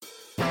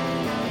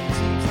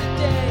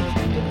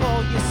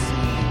you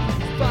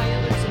see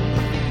violence in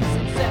movies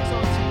and sex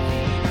on TV.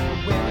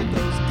 Where are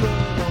those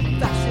good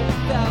old-fashioned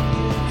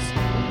values?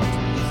 What's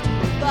it used to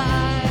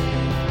rely?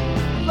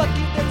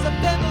 Lucky there's a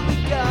Family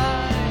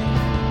Guy.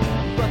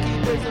 Lucky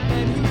there's a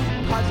man who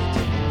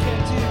positively can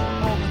do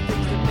all the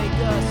things that make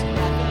us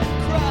laugh and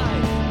cry.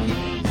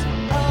 He's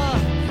a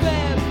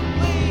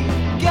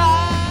Family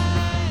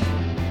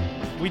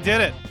Guy. We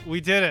did it.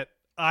 We did it.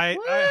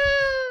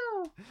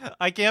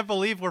 I can't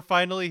believe we're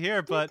finally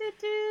here, but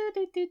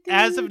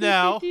as of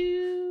now,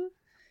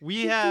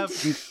 we have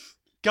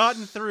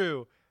gotten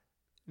through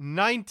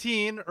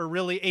 19 or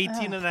really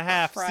 18 and a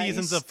half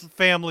seasons of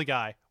Family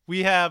Guy.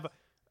 We have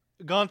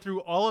gone through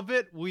all of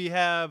it. We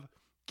have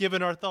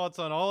given our thoughts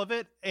on all of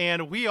it,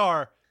 and we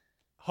are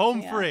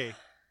home free.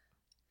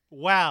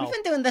 Wow. We've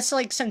been doing this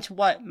since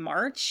what,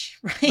 March?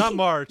 Right? Not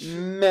March.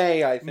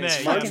 May, I think.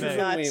 May, March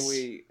yeah, is when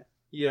we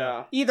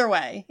yeah. Either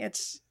way,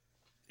 it's...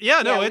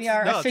 Yeah, no, we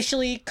are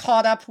officially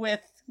caught up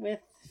with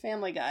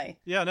Family Guy.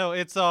 Yeah, no,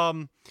 it's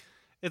kind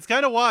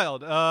of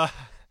wild.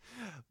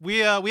 We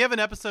have an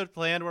episode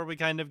planned where we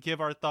kind of give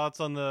our thoughts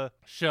on the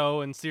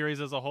show and series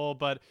as a whole,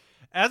 but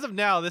as of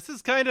now, this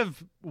is kind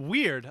of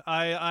weird.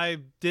 I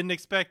didn't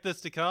expect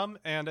this to come,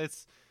 and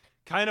it's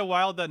kind of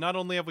wild that not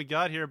only have we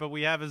got here, but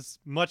we have as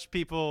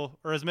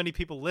many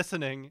people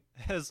listening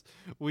as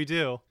we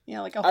do.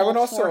 Yeah, like a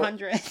whole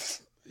 400.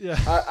 Yeah,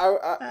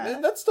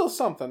 that's still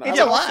something. It's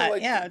a lot.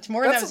 It's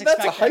more than I was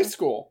expecting. That's a high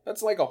school.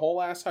 That's like a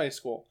whole ass high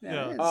school.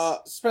 Yeah.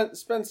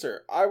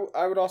 Spencer,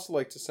 I would also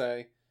like to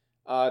say,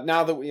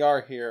 now that we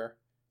are here,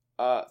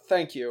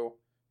 thank you,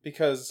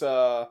 because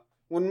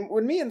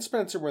when me and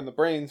Spencer were in the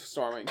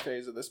brainstorming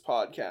phase of this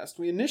podcast,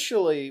 we didn't,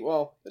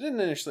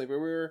 but we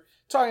were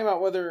talking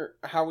about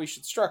how we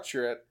should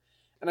structure it,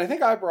 and I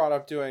think I brought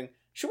up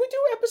should we do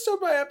episode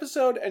by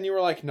episode, and you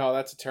were like, no,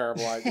 that's a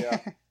terrible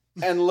idea.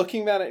 And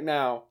looking at it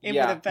now, it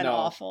would have been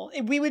awful.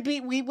 We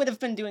would have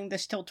been doing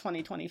this till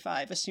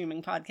 2025,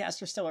 assuming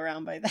podcasts are still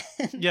around by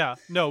then. Yeah,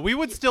 no, we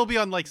would still be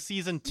on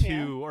season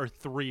 2 or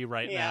 3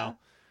 right now.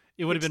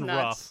 It would have been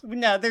nuts. rough.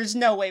 No, there's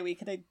no way we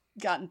could have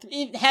gotten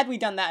through. Had we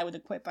done that, I would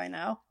have quit by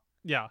now.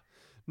 Yeah,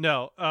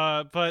 no,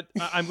 but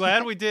I'm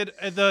glad we did.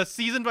 The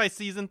season by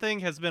season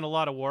thing has been a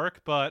lot of work,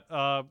 but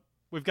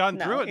we've gotten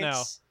through it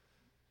now.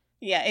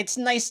 Yeah, it's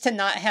nice to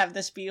not have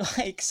this be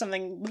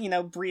something,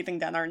 breathing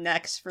down our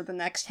necks for the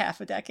next half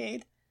a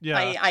decade.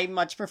 Yeah. I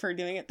much prefer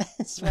doing it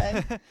this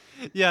way.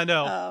 Yeah,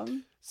 no.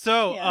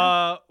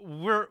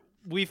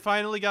 We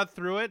finally got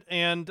through it,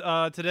 and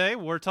today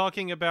we're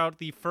talking about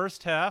the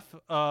first half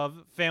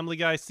of Family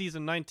Guy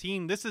Season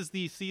 19. This is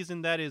the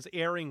season that is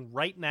airing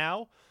right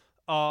now.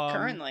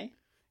 Currently.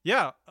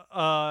 Yeah.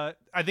 I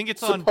think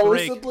it's on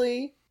break.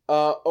 Supposedly,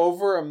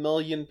 over 1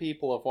 million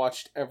people have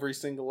watched every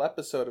single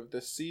episode of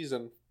this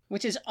season.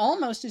 Which is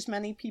almost as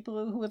many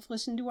people who have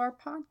listened to our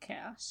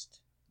podcast.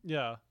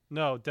 Yeah,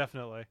 no,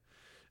 definitely.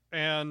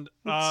 And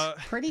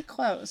it's pretty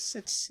close.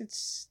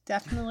 It's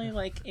definitely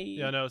like a...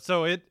 Yeah, no,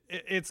 so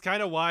it's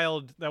kind of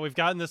wild that we've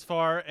gotten this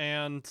far,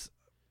 and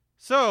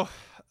so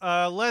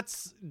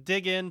let's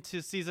dig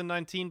into season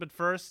 19, but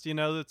first,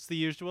 it's the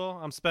usual.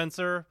 I'm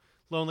Spencer,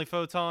 Lonely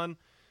Photon,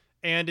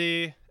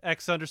 Andy,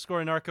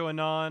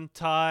 X_Narco_Anon,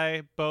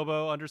 Ty,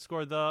 Bobo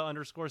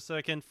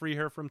 _the_second, free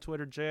her from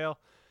Twitter jail.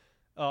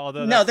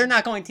 No, they're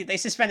not going to. They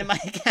suspended my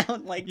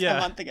account a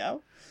month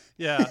ago.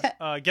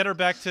 Yeah. Get her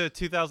back to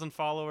 2,000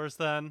 followers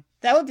then.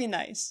 That would be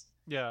nice.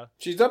 Yeah.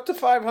 She's up to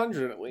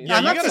 500 at least. Yeah,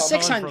 I'm up to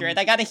 600.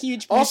 I got a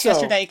huge boost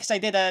yesterday because I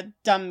did a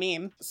dumb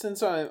meme.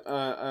 Since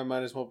I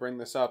might as well bring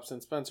this up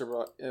since Spencer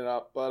brought it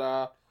up.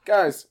 But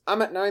guys,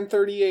 I'm at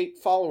 938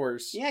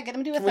 followers. Yeah, get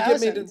him to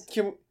 1,000.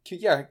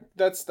 Yeah,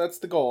 that's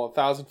the goal.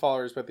 1,000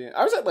 followers by the end.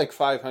 I was at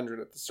 500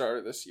 at the start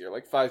of this year,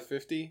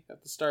 550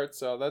 at the start.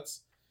 So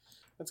that's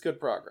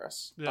good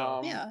progress.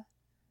 Yeah.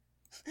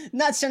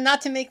 Not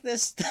to make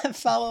this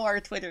follow our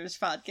Twitter's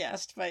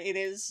podcast, but it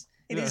is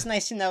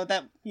nice to know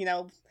that,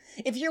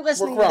 if you're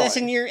listening to this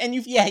and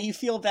you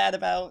feel bad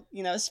about,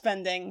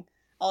 spending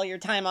all your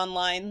time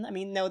online,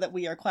 know that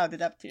we are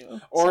clouded up too.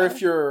 Or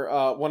if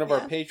you're one of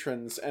our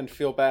patrons and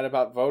feel bad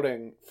about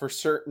voting for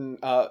certain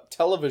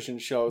television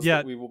shows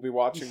that we will be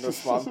watching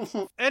this month.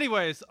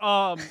 Anyways,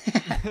 so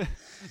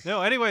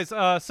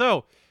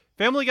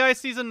Family Guy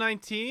season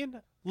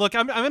 19. Look,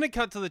 I'm going to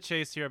cut to the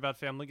chase here about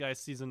Family Guy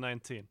season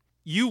 19.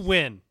 You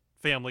win,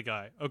 Family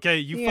Guy. Okay,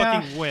 you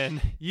fucking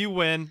win. You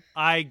win.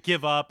 I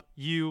give up.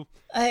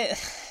 I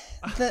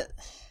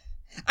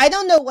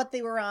don't know what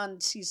they were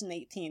on season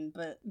 18,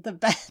 but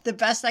the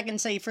best I can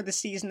say for the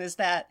season is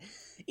that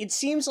it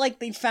seems like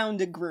they found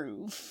a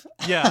groove.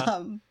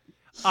 Yeah.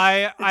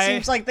 It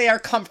seems like they are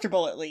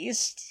comfortable at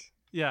least.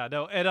 Yeah,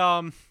 no,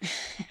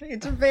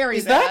 it's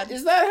very bad.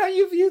 Is that how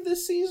you view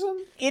this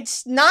season?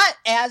 It's not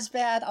as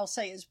bad, I'll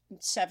say, as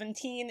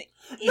 17.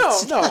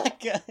 It's not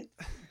good.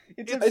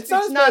 It's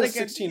not as bad as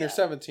 16 or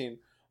 17.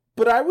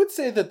 But I would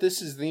say that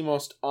this is the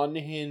most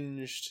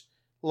unhinged,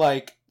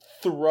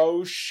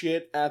 throw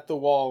shit at the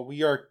wall.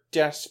 We are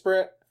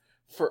desperate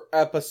for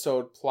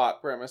episode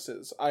plot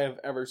premises I have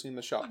ever seen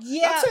the show.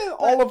 Yeah, not saying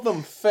all of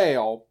them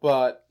fail,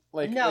 but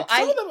no,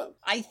 some of them.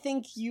 I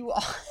think you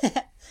are.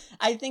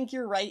 I think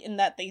you're right in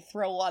that they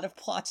throw a lot of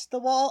plots at the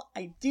wall.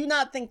 I do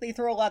not think they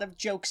throw a lot of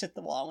jokes at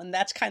the wall, and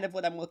that's kind of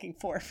what I'm looking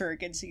for a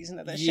good season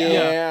of the show.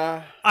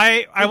 Yeah,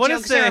 I want to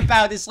say jokes are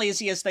about as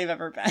lazy as they've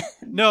ever been.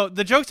 No,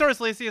 the jokes are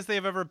as lazy as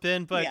they've ever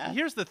been. But Yeah.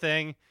 here's the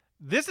thing: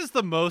 this is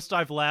the most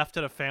I've laughed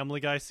at a Family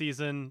Guy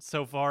season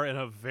so far in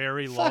a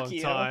very long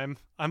time.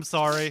 I'm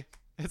sorry,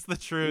 it's the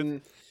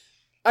truth.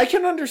 I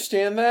can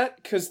understand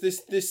that because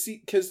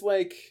because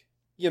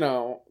you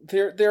know,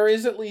 there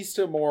is at least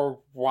a more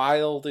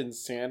wild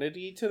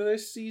insanity to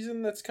this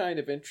season that's kind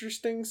of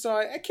interesting, so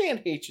I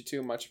can't hate you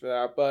too much for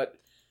that, but,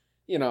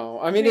 you know,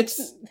 I mean,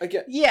 there's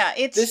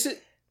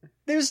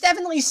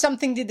definitely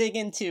something to dig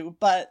into,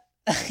 but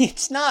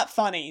it's not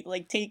funny,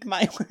 like, take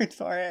my word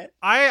for it.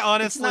 I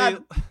honestly,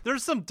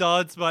 there's some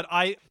duds, but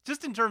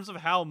just in terms of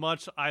how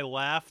much I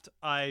laughed,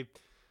 I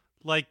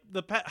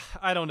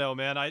don't know,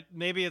 man,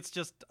 maybe it's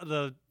just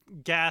the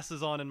gas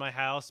is on in my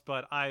house,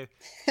 but I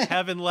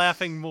have been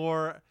laughing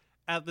more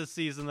at this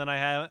season than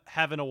I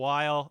have in a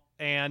while.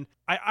 And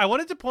I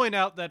wanted to point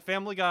out that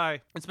Family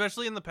Guy,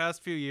 especially in the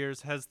past few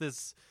years, has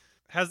this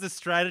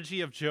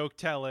strategy of joke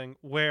telling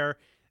where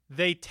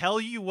they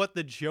tell you what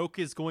the joke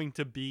is going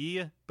to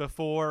be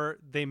before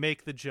they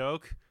make the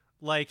joke.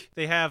 Like,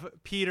 they have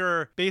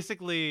Peter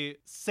basically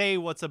say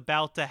what's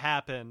about to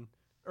happen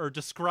or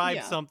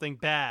describe something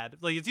bad.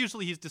 Like, it's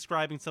usually he's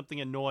describing something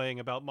annoying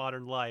about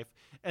modern life,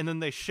 and then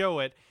they show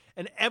it,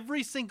 and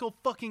every single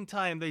fucking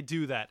time they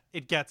do that,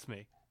 it gets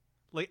me.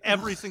 Like,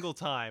 every single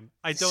time.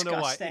 I don't know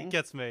why. It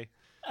gets me.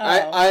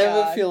 I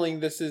have a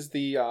feeling this is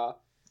the, I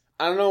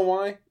don't know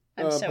why,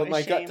 but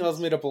my gut tells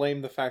me to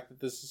blame the fact that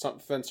this is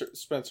something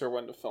Spencer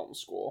went to film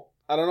school.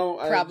 I don't know.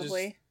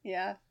 Probably,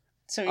 yeah.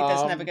 So he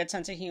doesn't have a good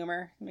sense of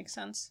humor. Makes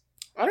sense.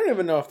 I don't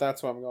even know if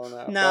that's what I'm going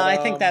at. No, but, I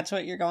think that's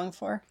what you're going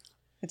for.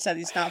 It's that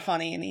he's not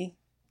funny and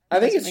I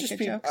think it's just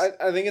people.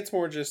 I think it's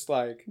more just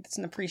like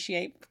doesn't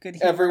appreciate good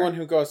humor. Everyone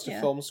who goes to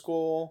film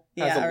school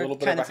has a little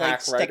bit of a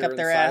hack writer stick up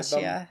their ass. Them.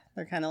 Yeah,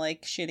 they're kind of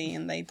like shitty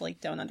and they like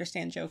don't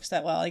understand jokes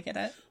that well. I get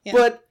it. Yeah.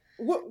 But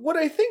what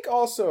I think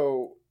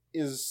also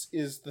is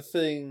the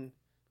thing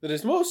that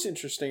is most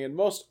interesting and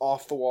most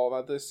off the wall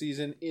about this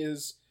season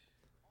is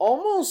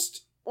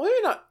almost, well,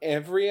 maybe not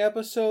every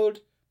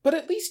episode, but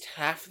at least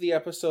half the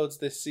episodes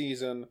this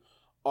season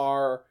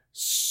are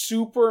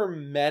super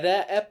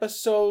meta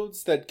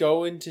episodes that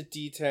go into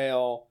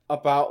detail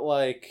about,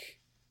 like,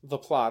 the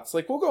plots.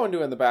 Like, we'll go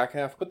into it in the back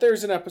half, but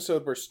there's an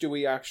episode where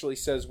Stewie actually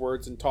says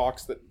words and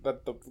talks that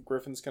the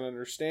Griffins can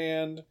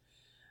understand.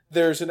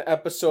 There's an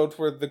episode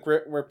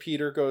where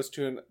Peter goes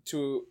to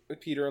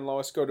Peter and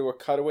Lois go to a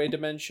cutaway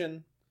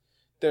dimension.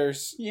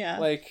 There's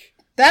like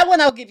that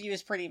one I'll give you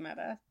is pretty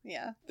meta.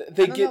 Yeah.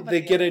 They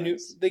get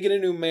a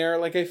new mayor.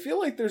 Like, I feel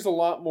like there's a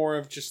lot more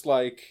of just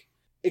like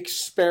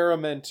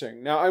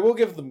experimenting. Now, I will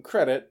give them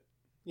credit.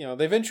 You know,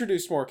 they've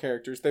introduced more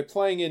characters. They're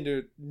playing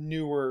into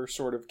newer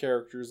sort of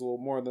characters a little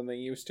more than they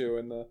used to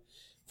in the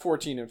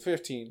 14 and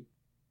 15.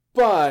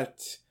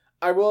 But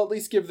I will at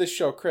least give this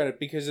show credit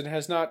because it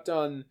has not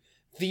done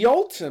the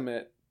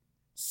ultimate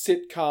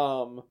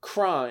sitcom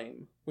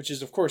crime, which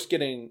is, of course,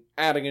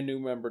 adding a new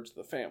member to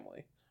the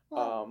family.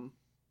 Well,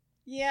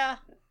 yeah.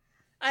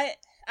 I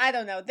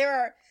don't know.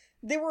 There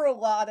were a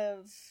lot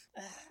of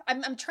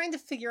I'm trying to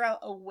figure out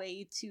a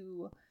way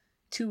to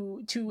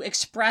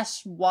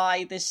express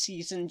why this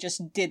season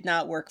just did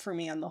not work for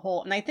me on the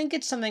whole. And I think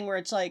it's something where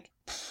it's like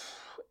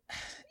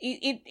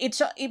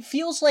it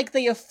feels like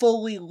they have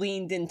fully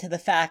leaned into the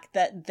fact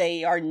that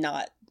they are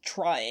not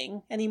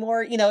trying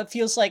anymore. You know, it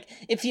feels like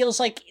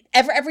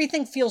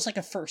everything feels like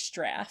a first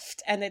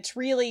draft, and it's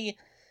really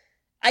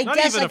I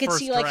guess I could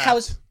see like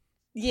how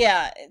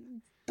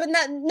but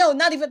not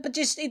even, but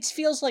just, it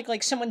feels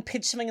like someone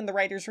pitched something in the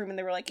writer's room and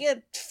they were like, yeah,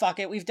 fuck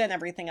it, we've done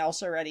everything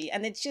else already.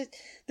 And it's just,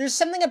 there's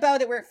something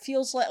about it where it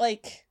feels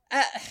like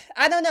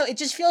I don't know, it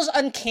just feels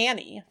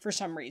uncanny for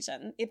some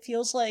reason. It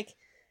feels like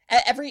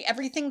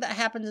everything that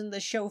happens in the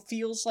show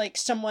feels like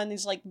someone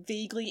is like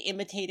vaguely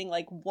imitating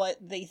like what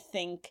they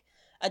think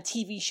a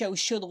TV show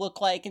should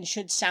look like and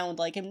should sound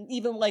like, and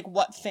even like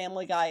what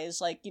Family Guy is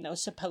like, you know,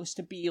 supposed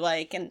to be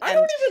like. And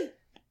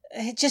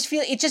it just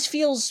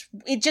feels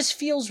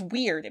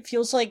weird. It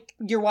feels like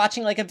you're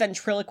watching like a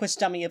ventriloquist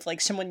dummy of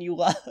like someone you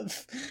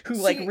love who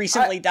like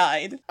recently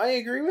died. I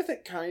agree with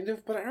it kind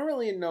of, but I don't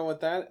really know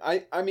what that.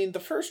 I mean, the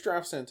first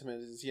draft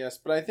sentiment is yes,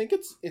 but I think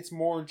it's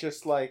more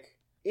just like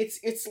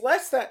it's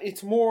less that,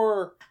 it's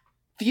more.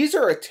 These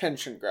are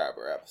attention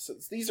grabber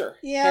episodes. These are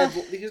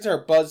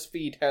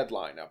BuzzFeed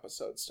headline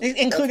episodes,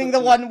 including the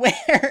one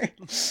where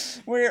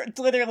it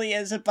literally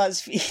is a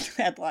BuzzFeed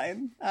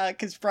headline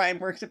because Brian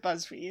worked at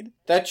BuzzFeed.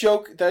 That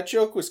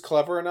joke was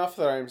clever enough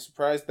that I'm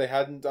surprised they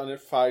hadn't done it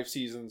 5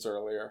 seasons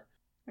earlier.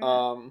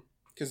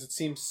 Because it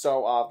seems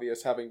so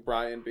obvious having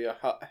Brian be a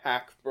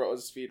hack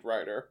BuzzFeed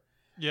writer.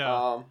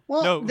 Yeah.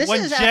 When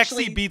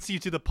Jaxie beats you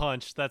to the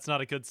punch, that's not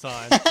a good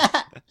sign.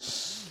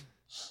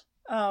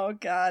 Oh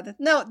God,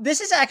 no!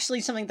 This is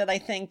actually something that I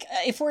think,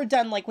 if we're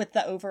done like with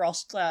the overall,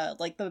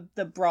 like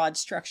the broad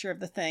structure of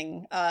the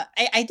thing,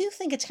 I do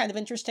think it's kind of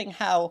interesting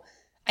how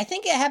I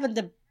think it happened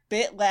a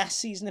bit last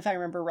season, if I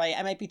remember right.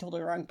 I might be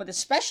totally wrong, but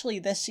especially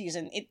this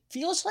season, it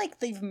feels like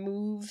they've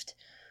moved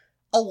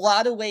a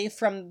lot away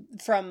from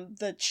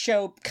the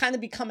show kind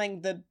of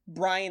becoming the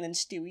Brian and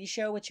Stewie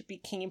show, which it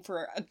became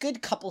for a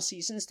good couple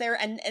seasons there,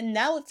 and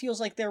now it feels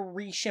like they're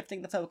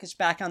reshifting the focus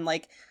back on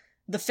like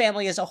the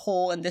family as a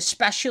whole, and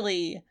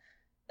especially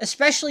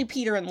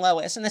Peter and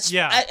Lois, and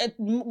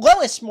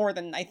Lois more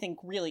than I think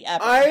really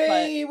ever.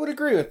 I would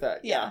agree with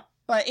that. Yeah.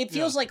 But it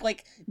feels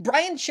like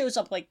Brian shows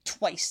up like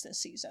twice this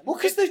season. Well,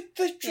 because they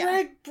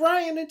drag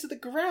Brian into the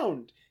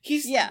ground.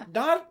 He's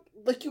not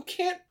like you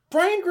can't.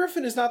 Brian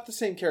Griffin is not the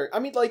same character. I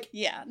mean, like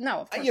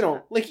no, of course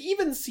not. Like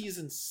even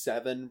season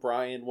 7,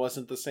 Brian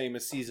wasn't the same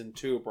as season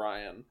 2,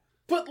 Brian.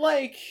 But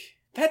like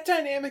that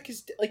dynamic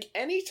is like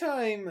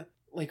anytime.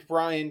 Like,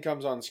 Brian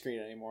comes on screen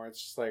anymore,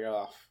 it's just like,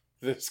 oh,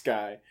 this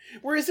guy.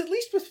 Whereas, at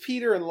least with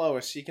Peter and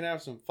Lois, you can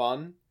have some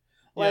fun.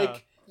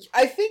 Like,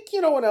 I think,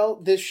 you know what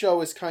else, this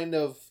show is kind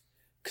of...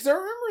 Because I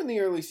remember in the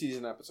early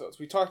season episodes,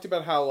 we talked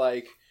about how,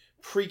 like,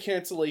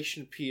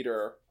 pre-cancellation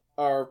Peter,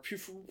 or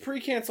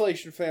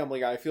pre-cancellation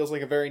Family Guy feels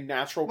like a very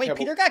natural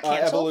Peter got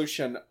canceled?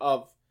 Evolution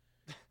of...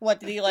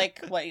 What, did he,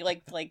 like,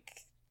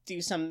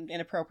 do some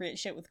inappropriate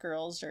shit with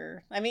girls,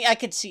 or... I mean, I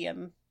could see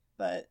him,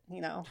 but,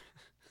 you know...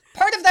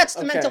 Part of that's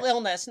the mental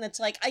illness, and it's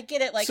like, I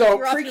get it, like, so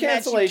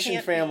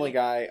pre-cancellation Family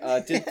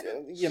Guy did,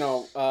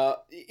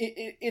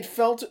 it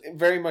felt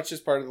very much as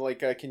part of,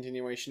 like, a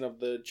continuation of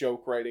the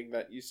joke writing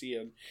that you see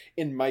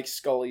in Mike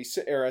Scully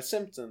era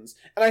Simpsons.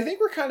 And I think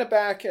we're kind of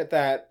back at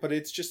that, but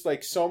it's just,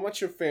 like, so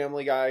much of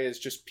Family Guy is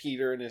just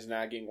Peter and his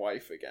nagging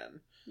wife again.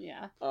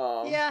 Yeah.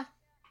 No.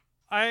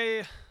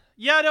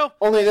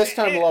 Only this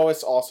time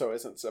Lois also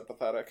isn't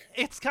sympathetic.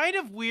 It's kind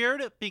of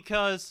weird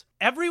because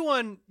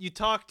everyone you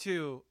talk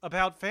to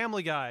about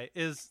Family Guy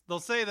they'll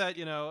say that,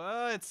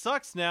 it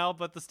sucks now,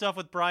 but the stuff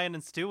with Brian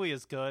and Stewie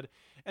is good.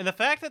 And the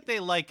fact that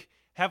they, like,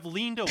 have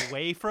leaned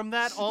away from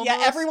that almost.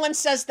 Yeah, everyone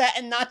says that,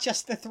 and not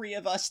just the three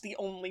of us, the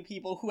only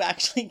people who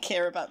actually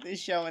care about this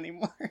show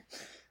anymore.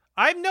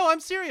 I'm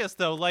serious,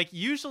 though. Like,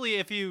 usually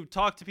if you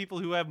talk to people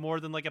who have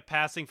more than, like, a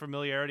passing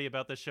familiarity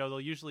about the show,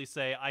 they'll usually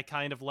say, I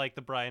kind of like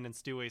the Brian and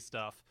Stewie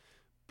stuff.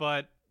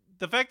 But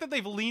the fact that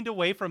they've leaned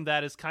away from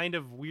that is kind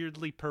of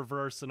weirdly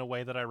perverse in a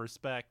way that I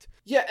respect.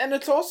 Yeah, and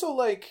it's also,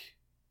 like,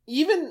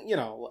 even,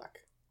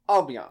 look,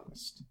 I'll be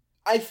honest.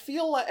 I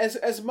feel like,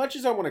 as much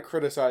as I want to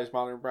criticize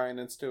modern Brian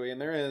and Stewie,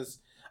 and there is,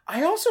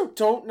 I also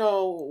don't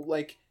know,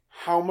 like,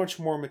 how much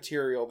more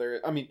material there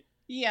is. I mean...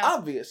 Yeah.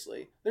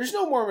 Obviously, there's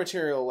no more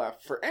material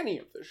left for any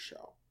of this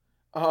show.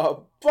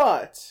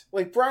 But,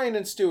 like, Brian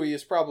and Stewie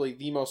is probably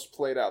the most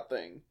played out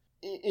thing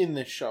in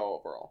this show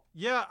overall.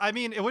 Yeah, I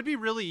mean, it would be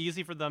really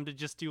easy for them to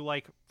just do,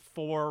 like,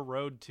 4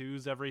 Road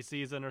 2s every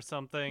season or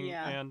something.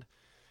 Yeah. And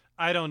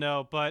I don't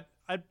know, but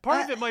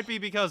part of it might be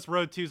because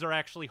Road 2s are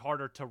actually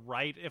harder to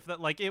write. If that,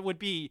 like, it would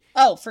be...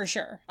 Oh, for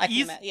sure.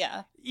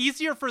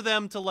 Easier for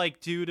them to, like,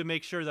 do to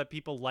make sure that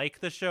people like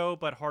the show,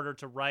 but harder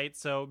to write.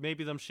 So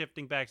maybe them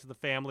shifting back to the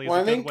family is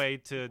a good way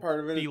to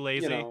be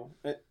lazy.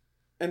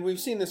 And we've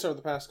seen this over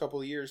the past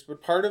couple of years,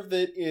 but part of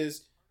it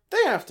is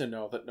they have to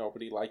know that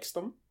nobody likes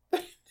them.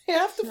 They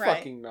have to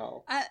fucking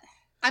know.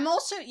 I'm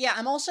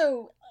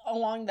also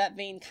along that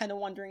vein kind of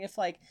wondering if,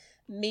 like,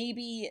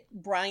 maybe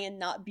Brian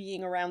not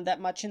being around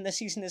that much in this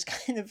season is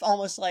kind of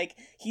almost like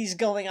he's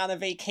going on a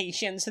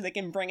vacation so they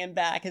can bring him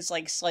back as,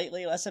 like,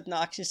 slightly less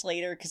obnoxious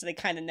later because they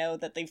kind of know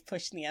that they've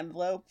pushed the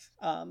envelope.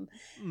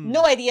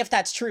 No idea if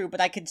that's true,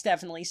 but I could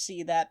definitely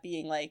see that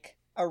being, like,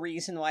 a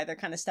reason why they're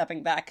kind of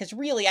stepping back, because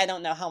really I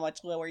don't know how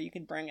much lower you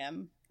could bring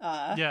him.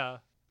 Yeah.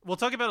 We'll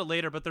talk about it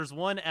later, but there's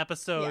one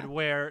episode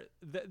where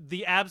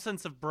the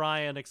absence of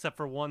Brian, except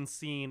for one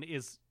scene,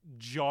 is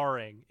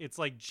jarring. It's,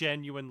 like,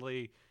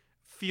 genuinely...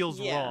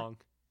 feels wrong,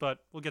 but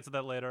we'll get to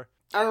that later.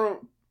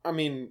 I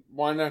mean,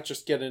 why not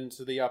just get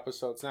into the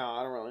episodes now?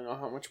 I don't really know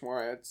how much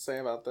more I had to say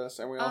about this,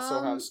 and we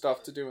also have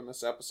stuff to do in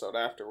this episode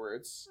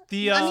afterwards.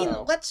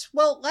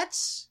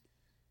 Let's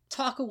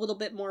talk a little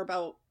bit more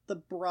about the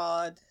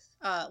broad,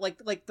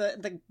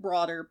 the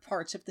broader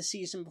parts of the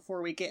season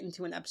before we get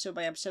into an episode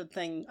by episode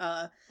thing.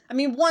 I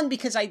mean, one,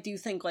 because I do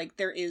think, like,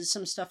 there is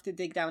some stuff to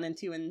dig down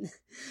into, and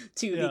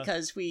two,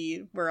 because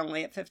we were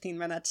only at 15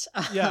 minutes.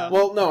 Yeah.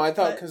 Well, no, I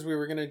thought because we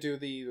were going to do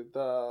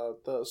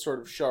the sort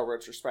of show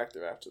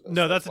retrospective after this.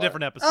 No, that's a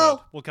different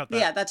episode. We'll cut that.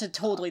 Yeah, that's a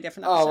totally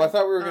different episode. Oh, I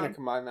thought we were going to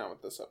combine that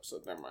with this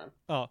episode. Never mind.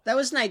 Oh. That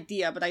was an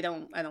idea, but I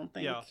don't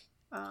think. Yeah.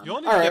 You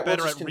only need to get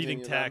better at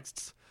reading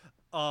texts.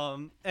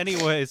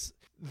 Anyways,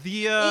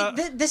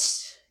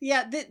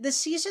 the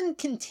season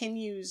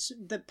continues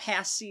the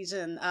past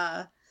season.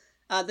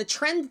 The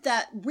trend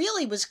that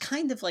really was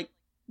kind of, like,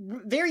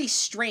 very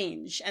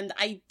strange, and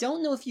I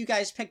don't know if you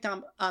guys picked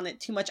on it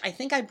too much. I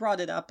think I brought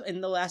it up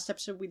in the last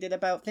episode we did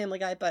about Family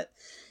Guy, but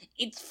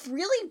it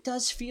really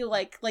does feel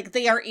like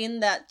they are in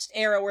that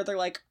era where they're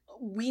like,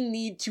 we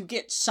need to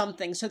get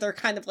something. So they're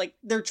kind of like,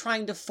 they're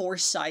trying to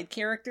force side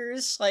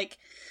characters. Like,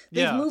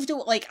 they've moved to,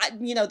 like,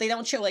 you know, they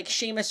don't show, like,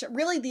 Seamus.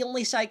 Really, the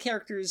only side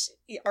characters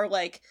are,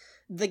 like,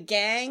 the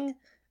gang,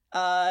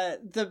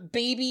 the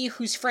baby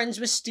who's friends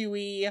with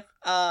Stewie,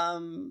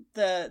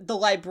 the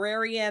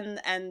librarian,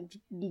 and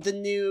the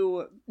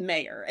new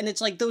mayor. And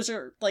it's like, those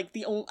are, like,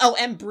 the only... Oh,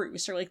 and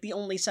Bruce are, like, the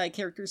only side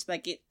characters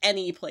that get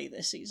any play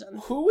this season.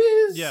 Who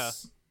is... Yeah.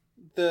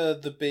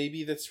 The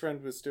baby that's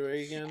friend was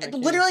doing again?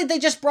 Literally, they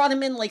just brought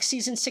him in, like,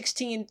 season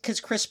 16, because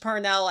Chris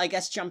Parnell, I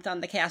guess, jumped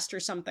on the cast or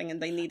something,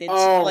 and they needed,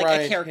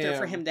 a character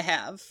for him to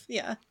have.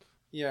 Yeah.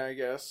 Yeah, I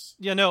guess.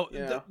 Yeah, no,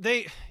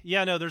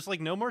 there's, like,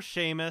 no more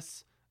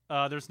Seamus.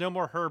 There's no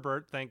more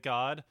Herbert, thank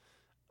God.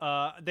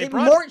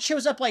 Mort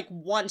shows up, like,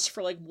 once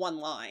for, like, one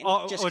line.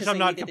 Which I'm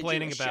not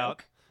complaining about.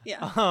 Joke.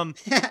 Yeah.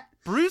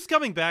 Bruce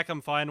coming back,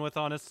 I'm fine with,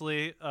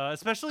 honestly.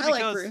 Especially because...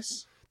 I like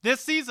Bruce. This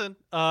season,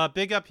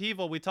 big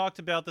upheaval. We talked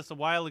about this a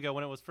while ago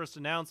when it was first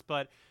announced,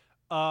 but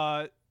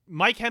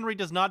Mike Henry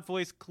does not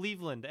voice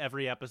Cleveland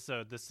every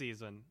episode this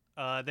season.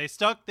 They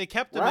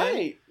kept him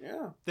in.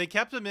 Yeah. They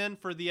kept him in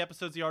for the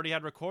episodes he already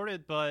had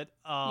recorded, but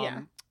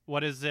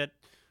what is it?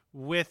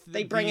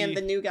 They bring in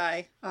the new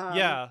guy.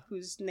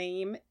 Whose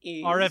name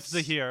is Arif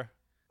Zahir.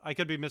 I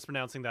could be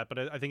mispronouncing that, but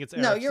I think it's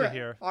Arif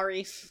Zahir.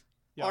 Arif.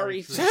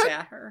 Arif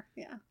Zahir.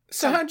 Yeah.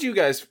 So how'd you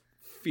guys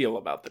feel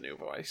about the new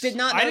voice? Did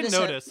not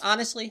notice it,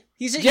 honestly.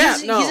 He's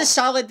a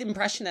solid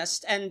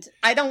impressionist, and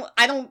I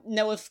don't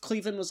know if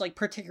Cleveland was, like,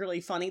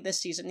 particularly funny this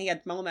season. He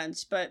had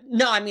moments, but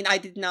no, I mean, I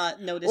did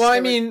not notice. Well,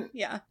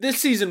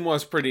 this season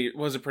was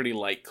a pretty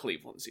light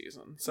Cleveland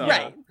season. So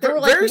right, there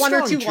were like very one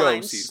or two Joe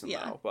lines. Season,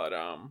 though, but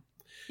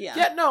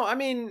I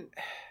mean,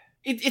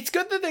 it's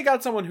good that they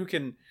got someone who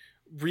can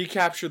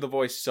recapture the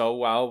voice so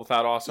well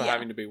without also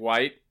having to be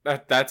white.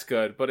 That's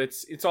good, but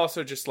it's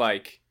also just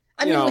like,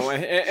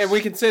 and we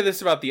can say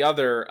this about the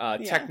other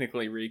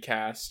technically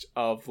recast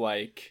of,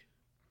 like,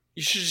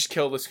 you should just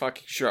kill this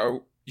fucking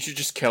show. You should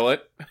just kill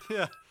it.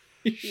 Yeah.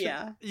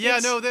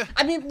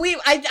 I mean,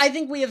 I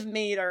think we have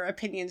made our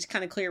opinions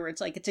kind of clear where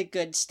it's like, it's a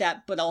good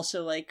step, but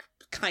also, like,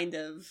 kind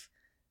of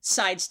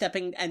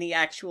sidestepping any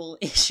actual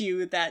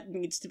issue that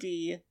needs to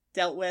be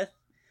dealt with.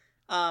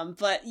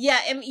 But yeah,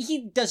 I mean,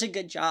 he does a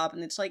good job,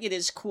 and it's like, it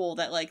is cool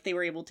that, like, they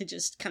were able to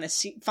just kind of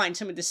find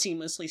someone to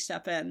seamlessly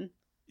step in.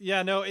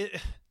 Yeah, no,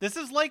 this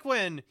is like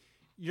when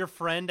your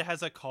friend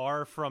has a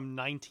car from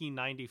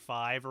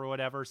 1995 or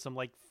whatever, some,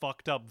 like,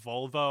 fucked up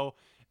Volvo,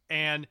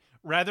 and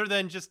rather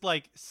than just,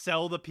 like,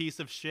 sell the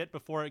piece of shit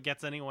before it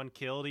gets anyone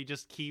killed, he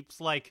just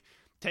keeps, like,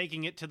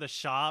 taking it to the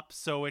shop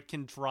so it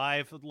can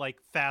drive,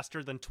 like,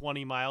 faster than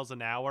 20 miles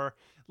an hour.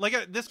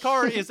 Like, this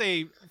car is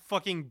a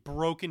fucking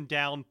broken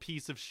down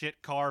piece of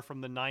shit car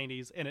from the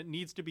 90s, and it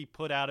needs to be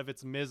put out of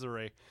its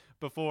misery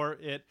before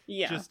it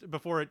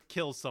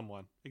kills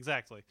someone.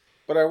 Exactly.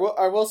 But I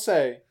will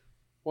say,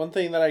 one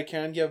thing that I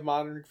can give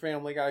Modern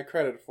Family Guy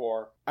credit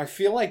for, I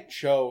feel like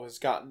Joe has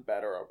gotten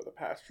better over the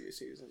past few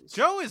seasons.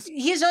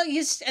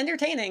 He's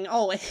entertaining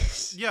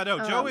always. Yeah,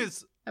 no, Joe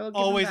is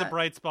always a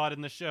bright spot in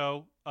the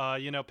show.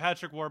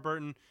 Patrick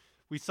Warburton,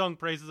 we sung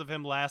praises of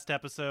him last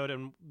episode,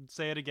 and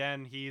say it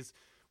again, he's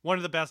one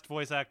of the best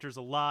voice actors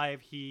alive.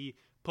 He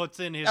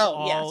puts in his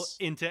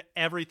into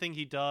everything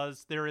he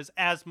does. There is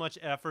as much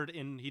effort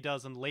he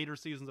does in later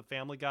seasons of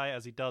Family Guy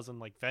as he does in,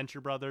 like, Venture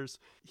Brothers.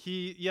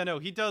 He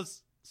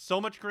does so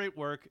much great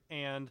work,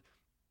 and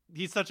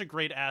he's such a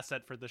great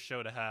asset for the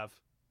show to have.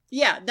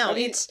 Yeah, no,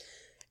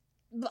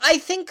 I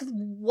think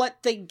what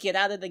they get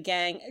out of the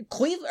gang,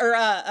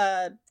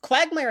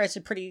 Quagmire is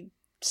a pretty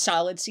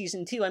solid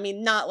season too. I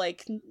mean, not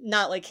like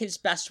his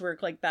best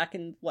work, like, back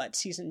in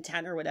season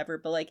 10 or whatever,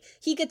 but, like,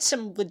 he gets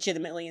some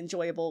legitimately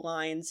enjoyable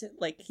lines.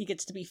 Like, he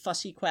gets to be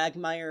fussy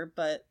Quagmire,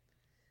 but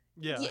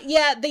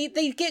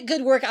they get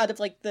good work out of,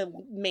 like, the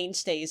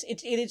mainstays.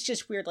 It is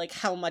just weird, like,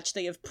 how much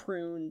they have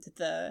pruned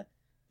the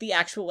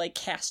actual, like,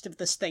 cast of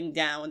this thing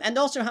down, and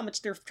also how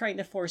much they're trying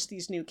to force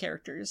these new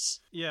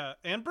characters. Yeah,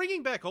 and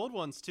bringing back old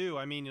ones too.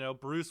 I mean,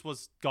 Bruce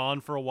was gone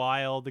for a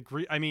while.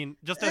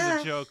 Just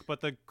as a joke,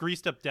 but the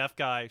greased up deaf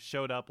guy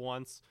showed up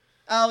once.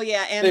 Oh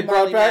yeah, and they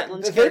brought back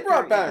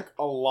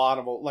a lot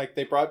of, like,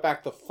 they brought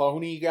back the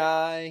phony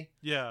guy.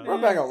 Yeah, they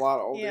brought back a lot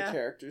of older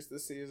characters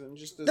this season.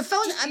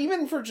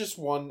 Even for just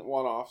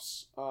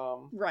one-offs.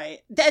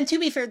 Right, and to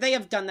be fair, they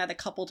have done that a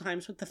couple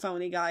times with the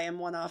phony guy and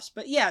one-offs.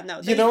 But yeah,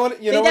 no, you know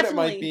what it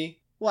might be.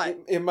 What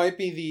it might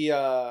be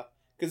the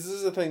because this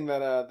is a thing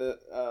that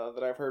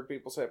I've heard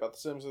people say about The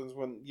Simpsons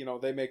when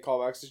they make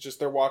callbacks. It's just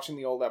they're watching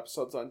the old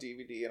episodes on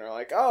DVD and are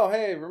like, oh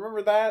hey,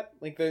 remember that?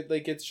 Like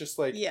it's just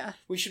like,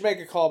 we should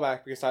make a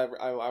callback because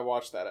I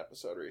watched that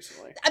episode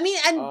recently. I mean,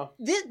 and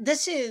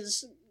this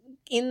is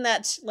in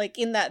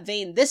that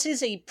vein. This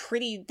is a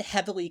pretty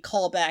heavily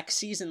callback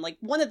season. Like,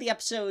 one of the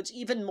episodes,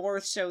 even more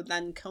so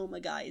than Coma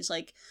Guy, is,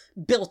 like,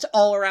 built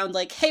all around,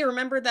 like, hey,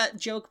 remember that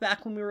joke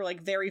back when we were,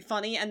 like, very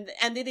funny? And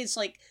it is,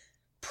 like,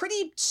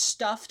 pretty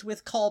stuffed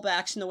with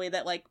callbacks in a way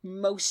that, like,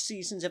 most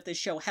seasons of this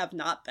show have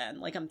not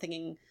been. Like, I'm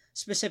thinking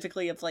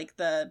specifically of like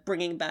the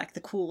bringing back the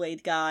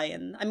Kool-Aid guy,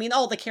 and I mean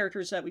all the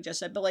characters that we just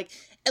said, but like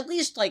at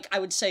least like I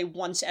would say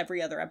once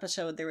every other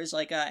episode there was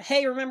like a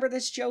hey, remember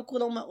this joke,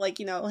 little like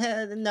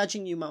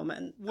nudging you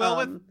moment. Well,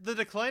 with the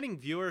declining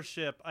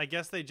viewership, I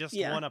guess they just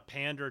want to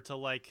pander to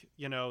like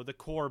the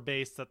core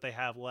base that they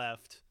have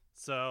left.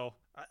 So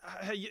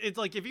it's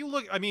like if you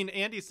look, I mean,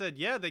 Andy said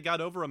they got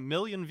over 1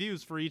 million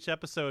views for each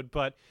episode,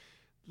 but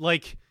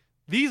like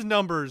these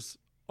numbers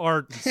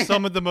are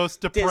some of the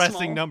most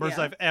depressing numbers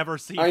I've ever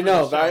seen. I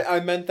know. I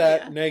meant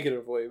that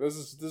negatively. This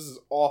is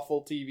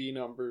awful TV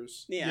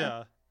numbers.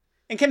 Yeah.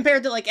 And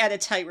compared to like At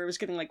Its Height, where it was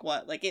getting like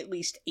what, like at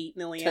least 8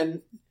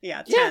 million. 10,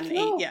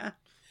 8. Yeah.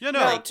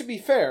 No, to be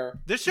fair,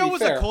 this show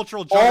was a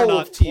cultural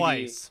juggernaut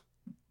twice.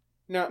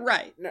 No,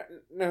 right.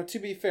 No, to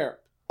be fair,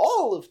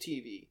 all of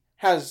TV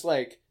has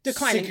like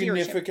declining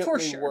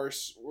significantly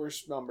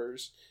worse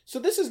numbers. So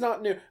this is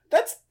not new.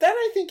 That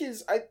I think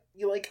is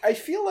I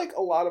feel like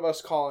a lot of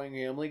us calling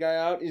Family Guy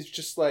out is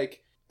just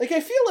like I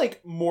feel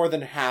like more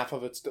than half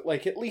of it's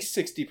like at least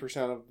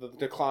 60% of the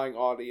declining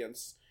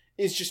audience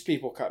is just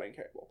people cutting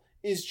cable.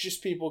 Is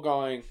just people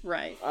going,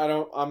 right.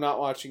 I'm not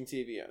watching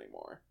TV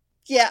anymore.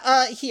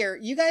 Yeah, here,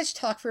 you guys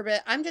talk for a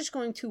bit. I'm just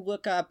going to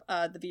look up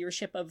the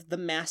viewership of The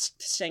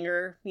Masked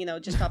Singer,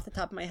 just off the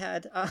top of my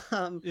head.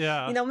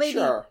 Maybe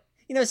sure.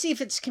 See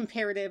if it's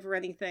comparative or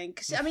anything.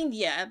 Because, I mean,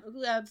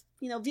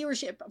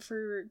 viewership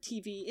for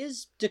TV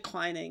is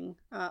declining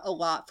a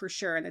lot for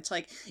sure. And it's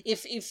like,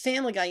 if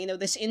Family Guy,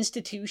 this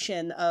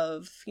institution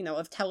of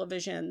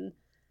television,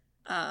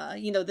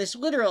 this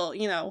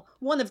literal,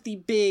 one of the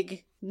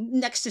big,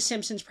 next to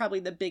Simpsons, probably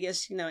the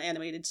biggest,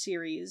 animated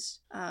series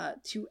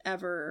to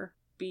ever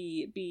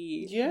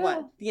be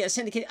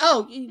syndicated.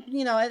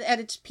 At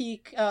its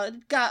peak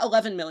it got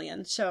 11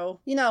 million, so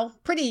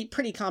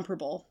pretty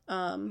comparable.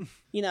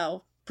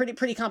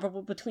 Pretty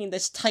comparable between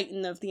this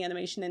titan of the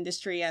animation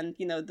industry and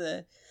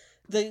the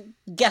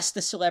Guess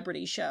the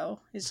Celebrity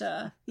show is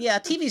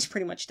TV's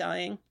pretty much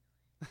dying.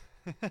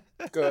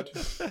 Good.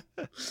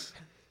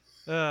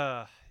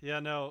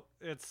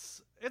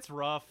 It's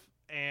rough.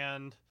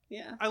 And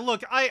yeah,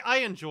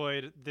 I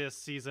enjoyed this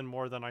season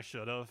more than I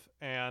should have,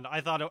 and I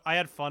thought I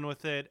had fun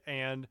with it.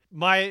 And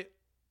my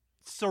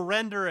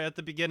surrender at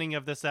the beginning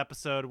of this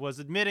episode was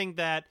admitting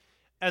that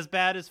as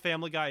bad as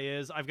Family Guy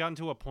is, I've gotten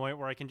to a point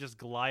where I can just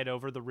glide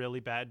over the really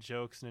bad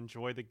jokes and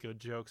enjoy the good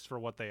jokes for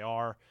what they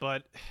are.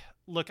 But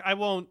look, I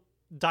won't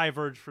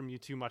diverge from you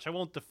too much. I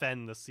won't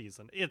defend this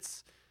season.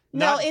 It's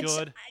not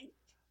good.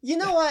 You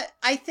know what?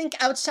 I think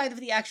outside of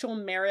the actual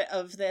merit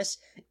of this,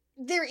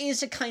 there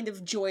is a kind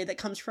of joy that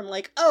comes from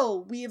like,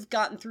 oh, we have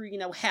gotten through,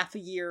 half a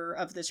year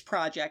of this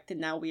project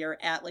and now we are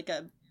at like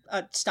a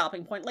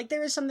stopping point. Like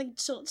there is something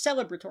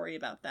celebratory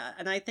about that.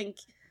 And I think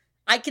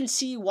I can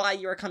see why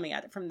you're coming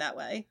at it from that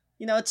way.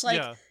 It's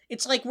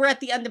like we're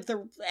at the end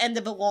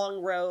of a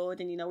long road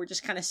and, we're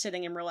just kind of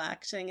sitting and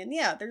relaxing. And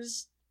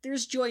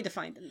there's joy to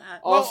find in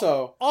that.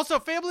 Also,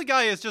 Family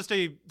Guy is just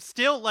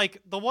still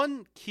like the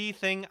one key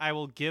thing I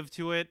will give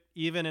to it,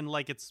 even in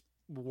like its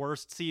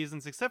worst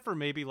seasons, except for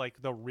maybe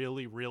like the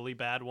really, really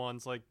bad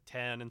ones like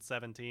 10 and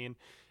 17,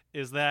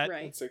 is that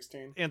and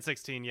 16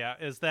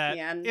 is that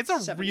it's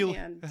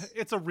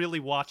a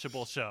really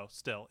watchable show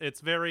still. It's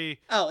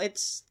very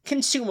it's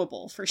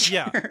consumable for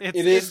sure. It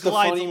is the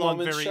funny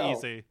moment very show.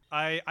 Easy.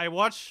 I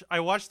watch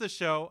the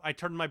show, I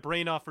turn my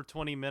brain off for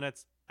 20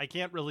 minutes. I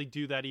can't really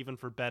do that even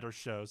for better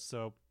shows,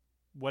 so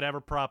whatever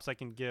props I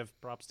can give,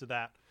 props to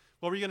that.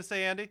 What were you gonna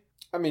say, Andy?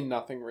 I mean,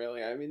 nothing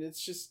really. I mean,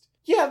 it's just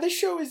this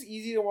show is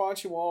easy to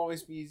watch. It will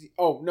always be easy.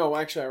 Oh, no,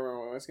 actually, I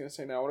remember what I was going to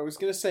say now. What I was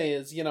going to say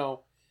is,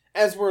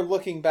 as we're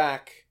looking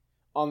back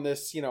on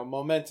this,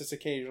 momentous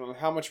occasion, on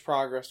how much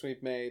progress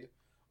we've made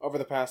over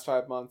the past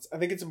 5 months, I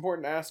think it's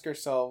important to ask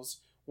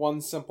ourselves one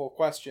simple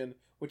question,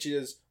 which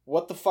is,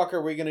 what the fuck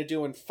are we going to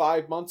do in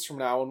 5 months from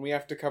now when we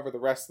have to cover the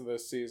rest of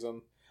this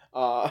season?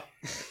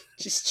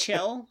 Just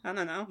chill? I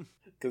don't know.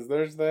 Because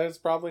there's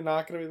probably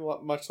not going to be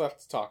much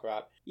left to talk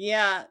about.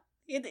 Yeah.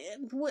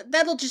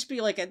 That'll just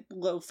be like a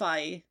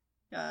lo-fi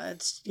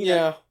podcast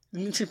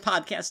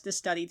to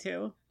study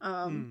too.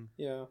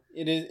 It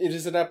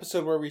is an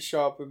episode where we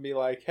show up and be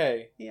like,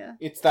 hey,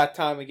 it's that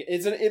time again.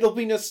 It'll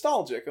be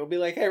nostalgic. It'll be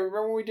like, hey,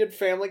 remember when we did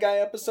Family Guy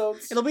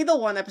episodes? It'll be the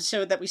one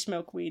episode that we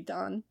smoke weed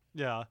on.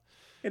 Yeah.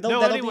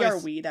 That'll be our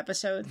weed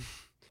episode.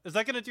 Is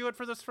that going to do it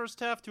for this first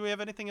half? Do we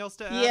have anything else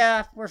to add?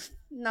 Yeah, we're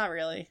not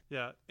really.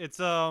 Yeah, it's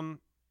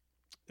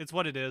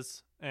what it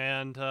is,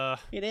 and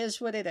it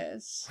is what it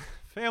is.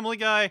 Family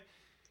Guy,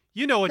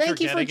 you know what you're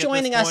getting. Thank you for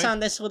joining us on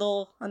this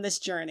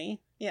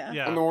journey. Yeah.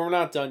 I mean, we're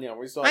not done yet.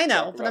 We still. I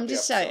know, but I'm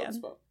just saying.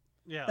 But...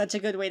 Yeah. That's a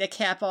good way to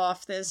cap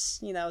off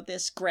this.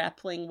 This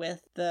grappling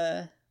with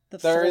the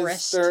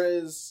forest. There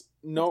is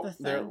no.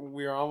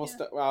 We're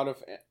almost out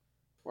of.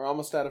 We're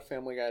almost out of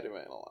Family Guy to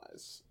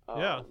analyze.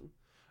 Yeah.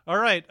 All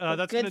right.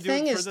 That's good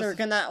thing is they're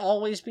gonna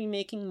always be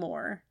making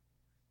more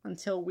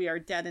until we are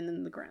dead and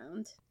in the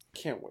ground.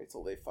 Can't wait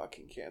till they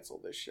fucking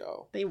cancel this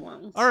show. They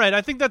won't. All right,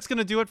 I think that's going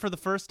to do it for the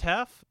first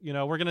half. You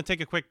know, we're going to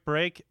take a quick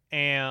break,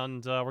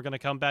 and we're going to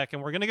come back,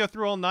 and we're going to go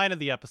through all 9 of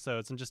the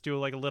episodes and just do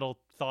like a little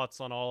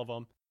thoughts on all of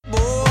them.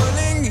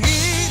 Boiling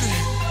heat,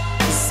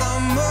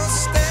 summer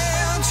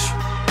stench,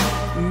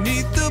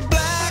 neath the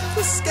black,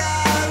 the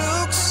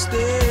sky looks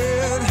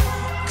dead.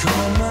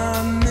 Call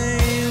my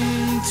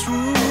name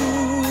through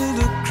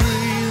the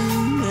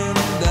cream, and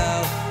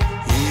I'll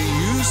hear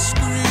you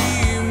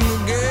scream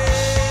again.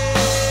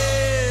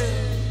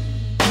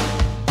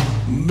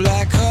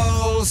 Black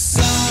hole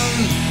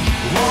sun,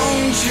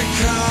 won't you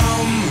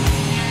come?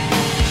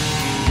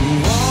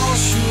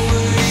 Wash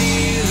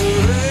away the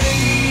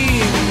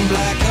rain.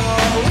 Black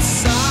hole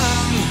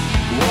sun,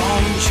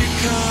 won't you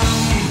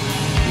come?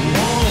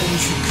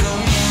 Won't you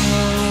come?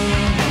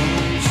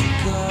 Won't you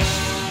come?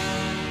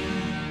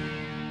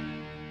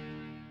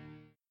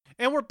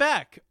 And we're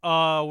back.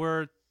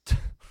 We're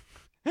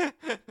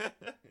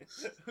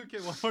okay.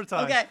 One more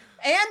time. Okay,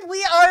 and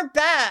we are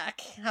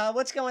back.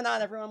 What's going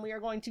on, everyone? We are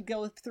going to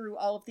go through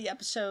all of the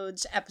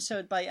episodes,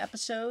 episode by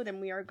episode,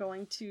 and we are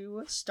going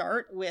to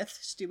start with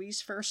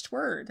Stewie's first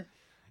word.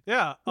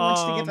 Yeah. Who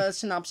wants to give a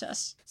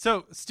synopsis?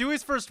 So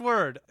Stewie's first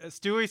word.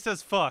 Stewie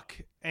says "fuck,"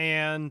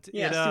 and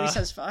Stewie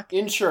says "fuck"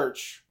 In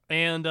church.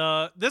 And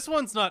this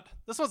one's not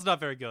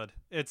very good.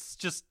 It's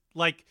just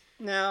like.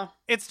 No.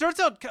 It starts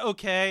out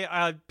okay.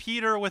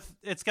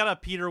 It's got a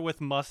Peter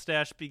with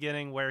mustache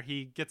beginning where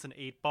he gets an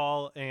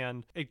 8-ball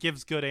and it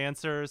gives good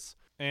answers,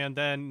 and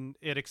then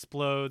it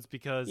explodes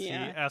because he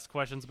asks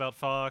questions about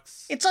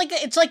Fox. It's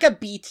like a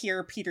B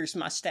tier Peter's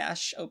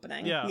mustache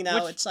opening. Yeah, you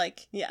know, which it's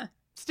like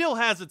still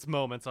has its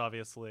moments,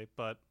 obviously,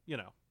 but you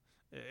know,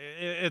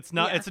 it's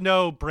not. Yeah. It's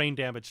no brain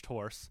damaged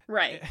horse,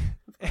 right.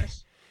 Of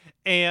course.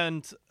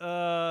 And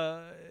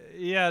then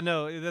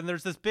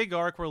there's this big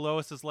arc where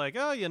Lois is like,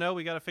 oh, you know,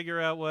 we got to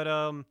figure out what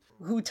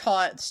Who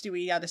taught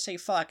Stewie how to say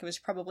fuck? It was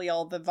probably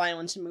all the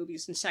violence in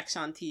movies and sex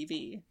on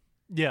TV.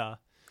 Yeah.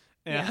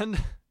 And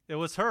it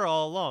was her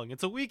all along.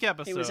 It's a weak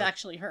episode. It was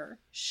actually her.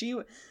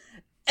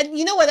 And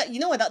you know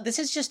what? This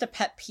is just a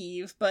pet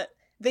peeve, but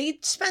they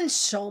spend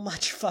so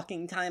much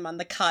fucking time on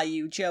the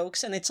Caillou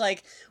jokes, and it's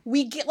like,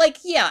 we get, like,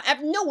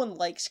 no one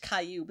likes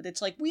Caillou, but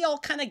it's like, we all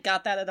kind of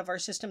got that out of our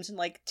systems in,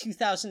 like,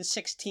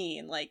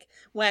 2016, like,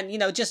 when, you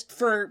know, just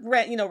for,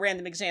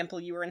 random example,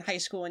 you were in high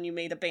school and you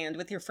made a band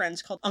with your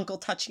friends called Uncle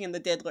Touchy and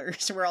the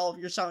Diddlers, where all of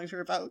your songs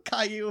were about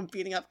Caillou and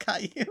beating up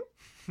Caillou.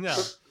 Yeah.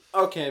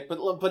 Okay,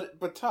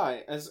 but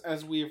Ty,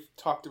 as we've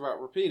talked about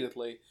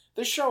repeatedly,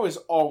 this show is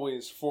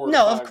always 4 to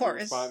 5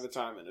 years by the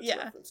time in its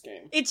reference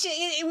game.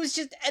 It was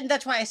just, and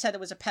that's why I said it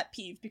was a pet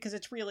peeve, because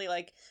it's really,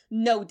 like,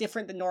 no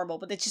different than normal,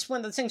 but it's just one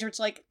of those things where it's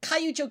like,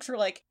 Caillou jokes were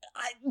like,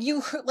 I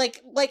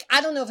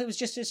don't know if it was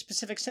just a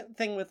specific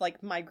thing with,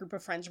 like, my group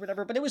of friends or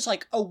whatever, but it was,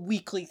 like, a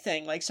weekly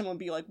thing. Like, someone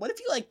would be like, what if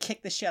you, like,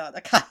 kick the shit out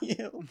of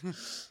Caillou?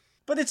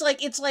 But it's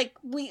like,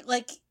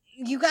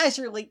 you guys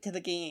are late to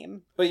the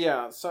game. But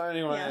yeah, so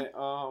anyway,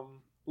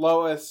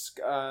 Lois,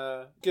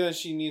 because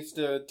she needs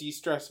to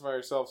de-stressify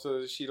herself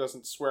so that she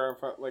doesn't swear in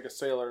front like a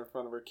sailor in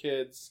front of her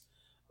kids,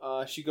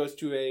 she goes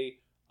to a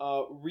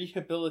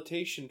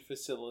rehabilitation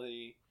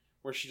facility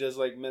where she does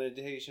like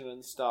meditation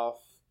and stuff,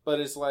 but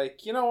is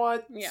like, you know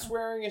what,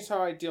 swearing is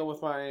how I deal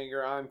with my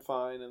anger, I'm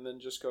fine, and then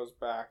just goes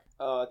back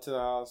to the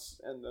house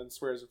and then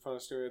swears in front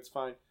of Stewie, it's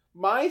fine.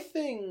 My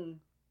thing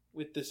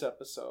with this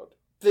episode,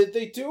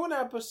 they do an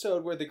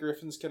episode where the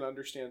Griffins can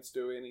understand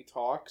Stewie and he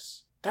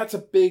talks. That's a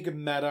big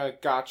meta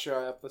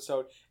gotcha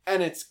episode,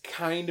 and it's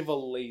kind of a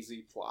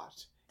lazy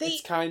plot.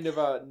 It's kind of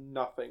a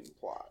nothing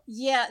plot.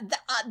 Yeah,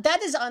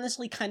 that is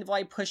honestly kind of why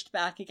I pushed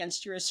back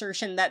against your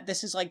assertion that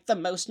this is like the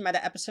most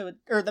meta episode,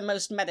 or the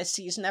most meta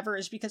season ever,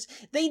 is because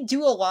they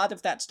do a lot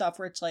of that stuff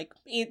where it's like,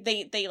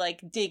 they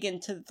like dig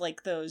into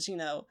like those, you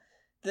know,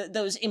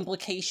 those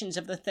implications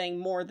of the thing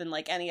more than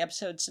like any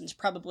episode since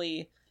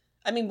probably,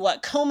 I mean,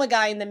 Coma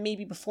Guy, and then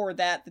maybe before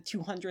that, the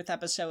 200th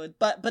episode,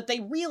 but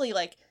they really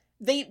like,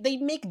 They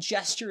make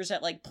gestures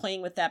at, like,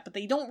 playing with that, but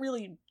they don't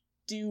really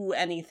do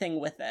anything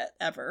with it,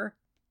 ever.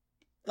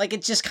 Like,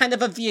 it's just kind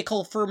of a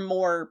vehicle for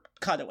more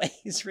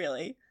cutaways,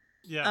 really.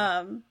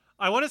 Yeah.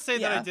 I want to say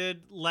that I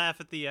did laugh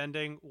at the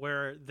ending,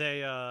 where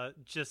they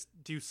just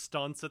do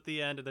stunts at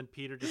the end, and then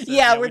Peter just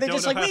says, where they're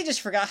just like, we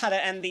just forgot how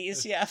to end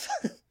these,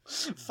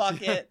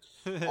 Fuck it.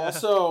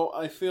 Also,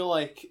 I feel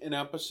like an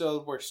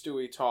episode where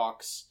Stewie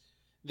talks,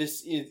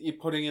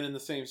 putting it in the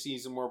same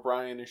season where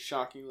Brian is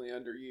shockingly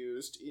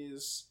underused,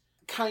 is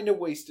kind of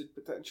wasted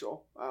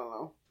potential. I don't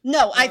know.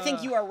 No, I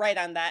think you are right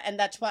on that, and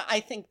that's why I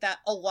think that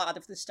a lot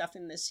of the stuff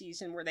in this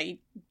season where they,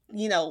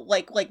 you know,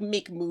 like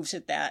make moves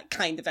at that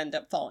kind of end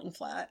up falling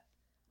flat,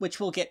 which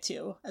we'll get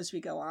to as we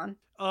go on.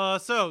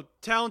 So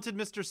talented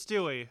Mr.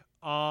 Stewie.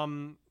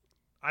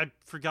 I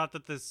forgot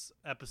that this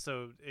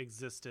episode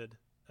existed.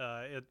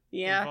 It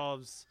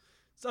involves.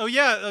 Oh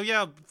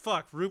yeah.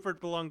 Fuck. Rupert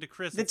belonged to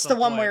Chris. It's the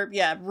one where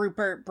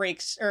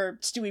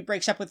Stewie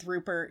breaks up with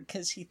Rupert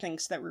because he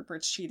thinks that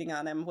Rupert's cheating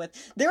on him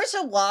with. There's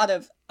a lot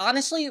of,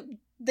 honestly,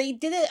 they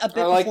did it a bit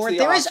before. I liked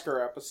the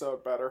Oscar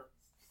episode better.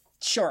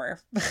 Sure.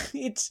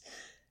 It's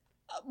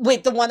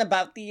wait, the one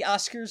about the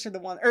Oscars or the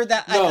one or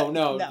that?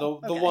 No, the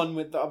okay. one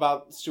with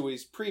about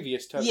Stewie's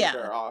previous Teddy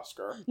Bear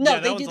Oscar. No, Yeah,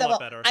 they that do one's a that lot well.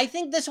 better. I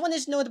think this one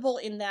is notable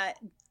in that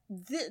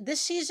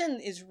this season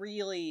is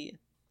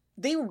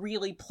they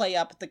really play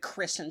up the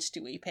Chris and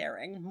Stewie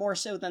pairing more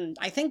so than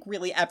I think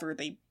really ever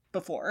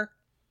before.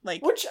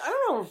 Like, Which I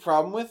don't have a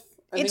problem with.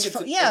 it's a an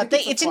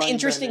fine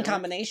interesting dynamic.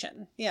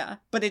 combination. Yeah,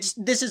 but it's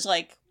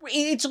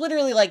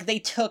literally like they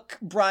took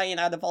Brian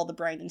out of all the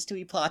Brian and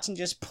Stewie plots and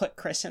just put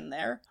Chris in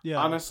there. Yeah.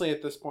 Honestly,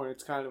 at this point,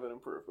 it's kind of an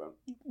improvement.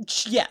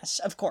 Yes,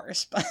 of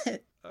course,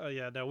 but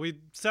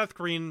Seth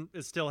Green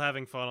is still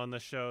having fun on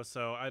this show,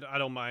 so I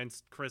don't mind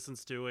Chris and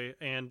Stewie,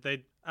 and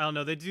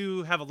they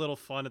do have a little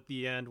fun at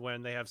the end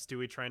when they have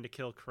Stewie trying to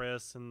kill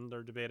Chris, and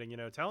they're debating,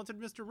 Talented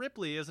Mr.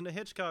 Ripley isn't a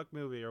Hitchcock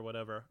movie or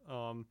whatever.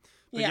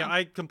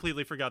 I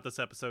completely forgot this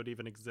episode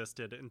even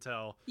existed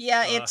until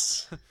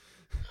it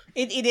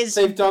is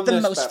They've done the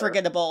this most better.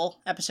 forgettable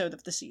episode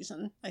of the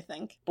season, I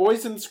think.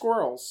 Boys and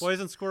Squirrels. Boys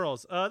and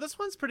Squirrels. This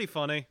one's pretty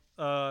funny.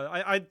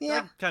 I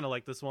kind of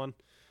like this one.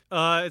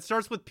 It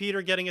starts with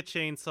Peter getting a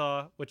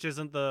chainsaw, which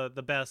isn't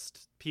the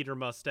best Peter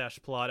mustache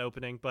plot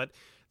opening, but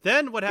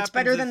then what happens? It's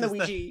better than the is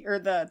that- Ouija or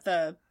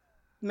the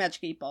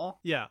Magic 8 Ball.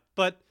 Yeah,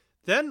 but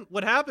then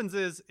what happens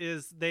is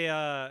they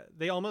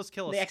almost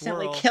kill a They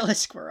accidentally squirrel. kill a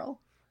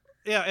squirrel.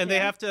 Yeah, and they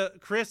Yeah. have to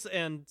Chris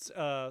and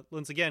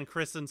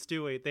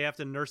Stewie, they have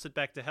to nurse it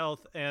back to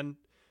health. And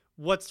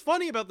what's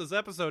funny about this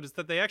episode is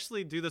that they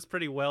actually do this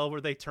pretty well, where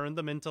they turn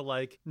them into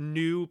like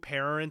new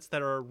parents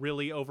that are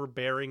really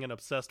overbearing and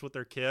obsessed with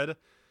their kid.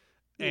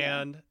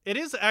 Yeah. And it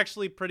is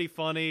actually pretty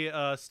funny.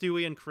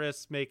 Stewie and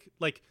Chris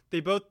they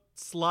both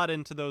slot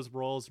into those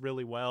roles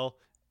really well.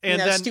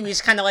 And then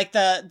Stewie's kind of like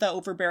the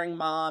overbearing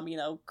mom.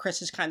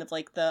 Chris is kind of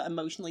like the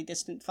emotionally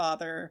distant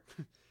father.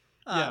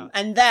 Yeah.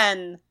 And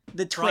then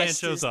the Brian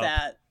twist shows is up.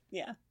 that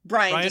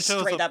Brian just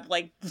shows straight up. up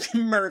like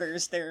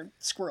murders their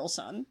squirrel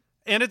son.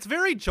 And it's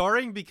very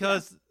jarring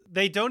because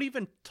they don't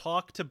even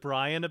talk to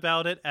Brian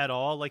about it at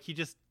all. Like, he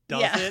just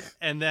does it,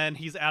 and then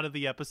he's out of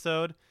the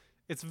episode.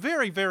 It's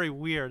very, very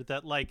weird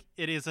that,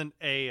 it isn't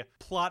a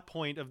plot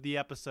point of the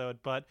episode,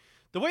 but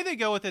the way they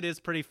go with it is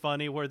pretty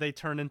funny, where they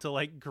turn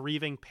into,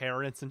 grieving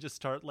parents and just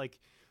start,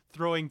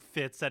 throwing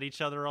fits at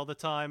each other all the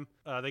time.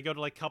 They go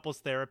to, couples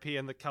therapy,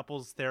 and the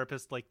couples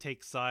therapist,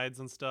 takes sides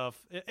and stuff.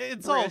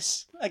 It's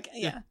Bruce, all...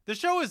 The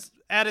show is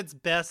at its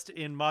best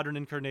in modern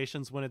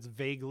incarnations when it's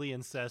vaguely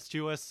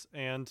incestuous,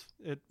 and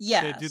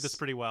they do this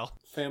pretty well.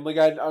 Family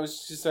Guy, I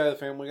was just saying, the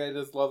Family Guy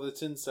does love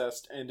its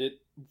incest, and it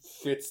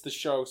fits the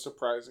show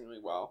surprisingly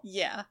well.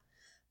 Yeah.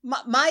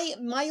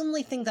 My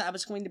only thing that I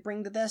was going to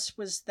bring to this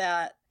was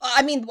that,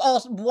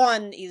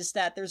 one is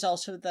that there's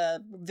also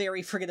the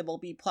very forgettable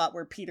B plot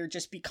where Peter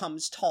just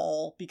becomes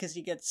tall because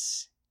he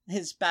gets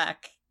his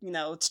back,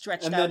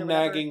 stretched And out then or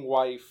whatever. nagging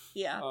wife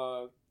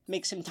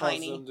Makes him tells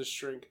tiny. him to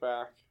shrink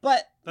back.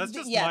 But That's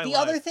just the my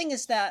other life. thing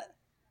is that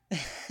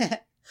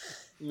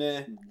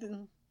Meh.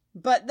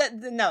 but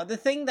the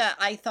thing that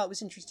I thought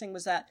was interesting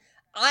was that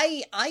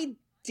I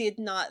did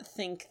not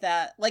think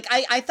that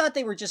I thought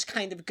they were just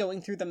kind of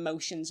going through the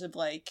motions of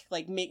making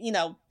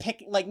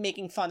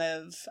fun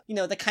of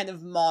the kind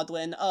of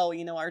maudlin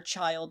our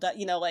child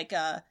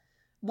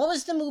what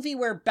was the movie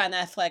where Ben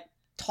Affleck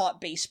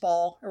taught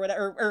baseball or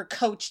whatever or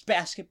coached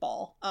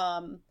basketball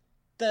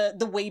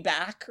the Way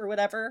Back or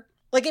whatever.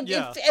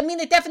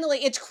 It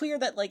definitely, it's clear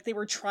that, they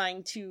were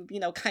trying to,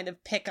 kind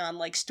of pick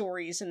on,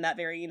 stories in that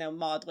very,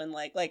 maudlin,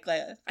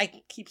 I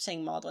keep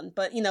saying maudlin,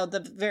 but,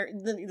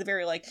 the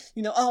very,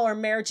 our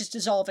marriage is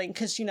dissolving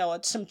because,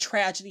 some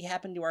tragedy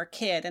happened to our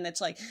kid, and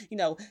it's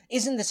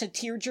isn't this a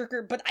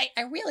tearjerker? But I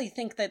really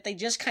think that they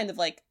just kind of,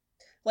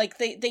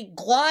 they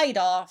glide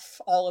off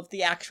all of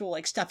the actual,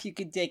 stuff you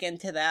could dig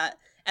into that,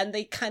 and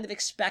they kind of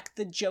expect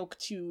the joke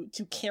to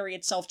carry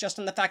itself just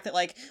on the fact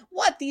that,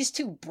 what, these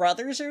two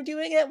brothers are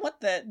doing it?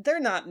 They're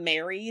not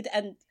married,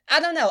 and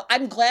I don't know.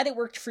 I'm glad it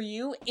worked for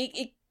you.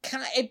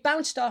 It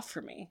bounced off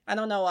for me. I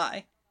don't know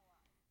why.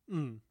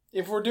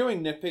 If we're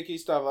doing nitpicky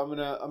stuff, I'm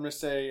gonna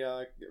say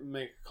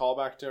make a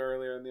callback to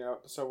earlier in the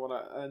episode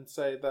and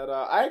say that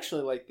I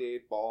actually like the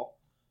 8-ball.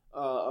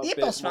 The 8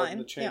 bit ball's more fine. than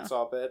the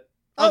chainsaw bit.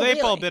 Oh, the really?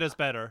 8-ball bit is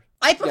better.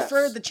 I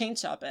prefer Yes. the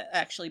chainsaw bit,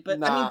 actually, but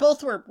Nah.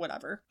 both were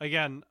whatever.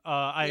 Again,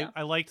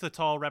 I liked the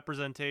tall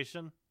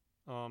representation.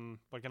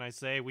 What can I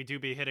say? We do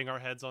be hitting our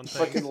heads on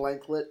Fucking things.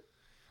 lanklet.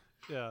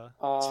 Yeah.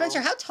 Spencer,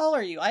 how tall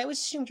are you? I always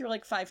assumed you were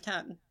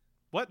 5'10".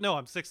 What? No,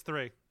 I'm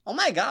 6'3". Oh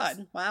my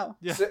god! Wow,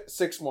 Yeah.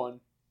 6'1".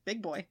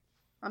 big boy.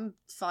 I'm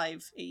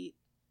 5'8".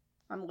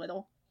 I'm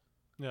little.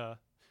 Yeah.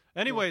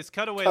 Anyways,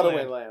 Cutaway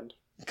Cutaway Land. Land.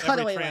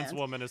 Cutaway Every trans Land.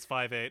 woman is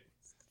 5'8".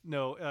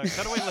 No,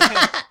 Cutaway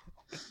Land.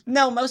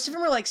 No, most of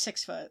them are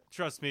 6 foot.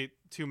 Trust me,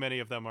 too many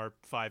of them are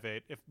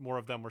 5'8". If more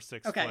of them were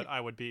 6 Okay. foot, I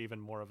would be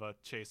even more of a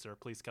chaser.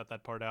 Please cut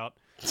that part out.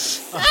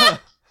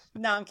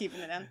 No, I'm keeping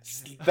it in.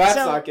 That's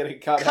So, not getting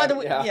cut out.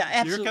 Cutaway, Yeah. yeah,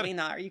 absolutely cutting-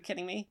 not. Are you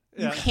kidding me?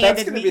 Yeah. You That's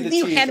handed gonna me. be the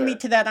You handed me teaser.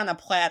 to that on a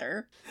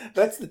platter.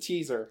 That's the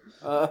teaser.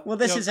 Well,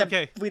 this Yo, is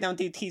okay. we don't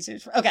do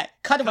teasers. Okay,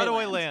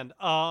 Cutaway Land.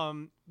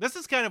 This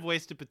is kind of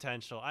wasted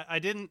potential. I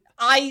didn't.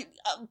 I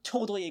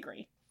totally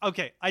agree.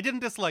 Okay, I didn't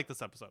dislike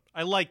this episode.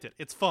 I liked it.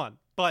 It's fun,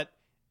 but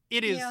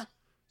it is Yeah.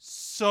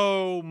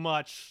 so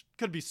much.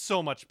 Could be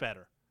so much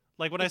better.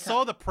 Like when I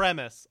saw the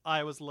premise,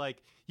 I was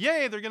like,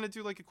 "Yay! They're gonna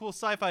do like a cool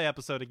sci-fi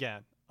episode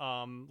again."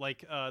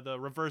 Like the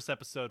reverse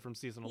episode from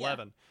season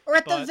 11. Or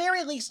at the But-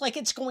 very least, like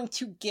it's going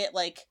to get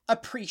like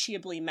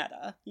appreciably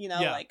meta. You know,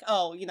 Yeah. like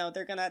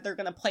they're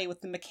gonna play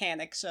with the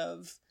mechanics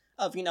of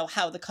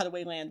how the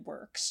Cutaway Land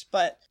works.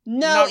 But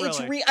no, Not it's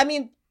really. I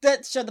mean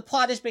so the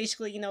plot is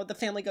basically the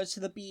family goes to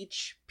the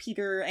beach.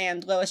 Peter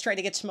and Lois try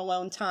to get some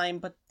alone time,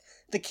 but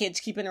the kids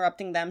keep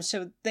interrupting them,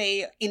 so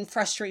they, in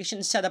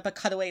frustration, set up a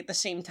cutaway at the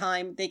same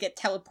time. They get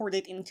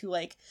teleported into,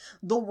 like,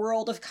 the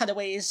world of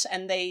cutaways,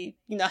 and they,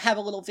 have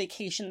a little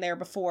vacation there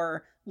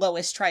before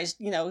Lois tries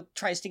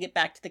to get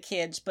back to the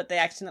kids, but they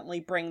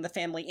accidentally bring the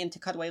family into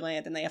Cutaway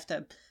Land, and they have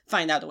to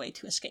find out a way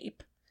to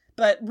escape.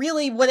 But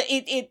really, what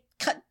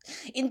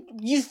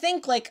you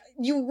think, like,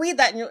 you read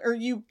that, or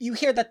you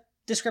hear that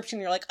description,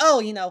 you're like,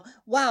 oh,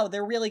 wow,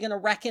 they're really going to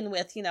reckon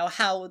with,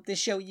 how the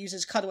show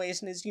uses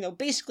cutaways and is,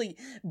 basically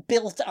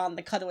built on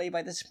the cutaway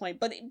by this point.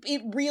 But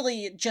it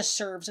really just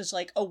serves as,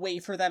 like, a way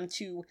for them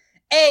to,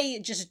 A,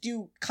 just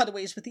do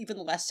cutaways with even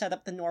less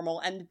setup than normal,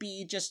 and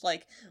B, just,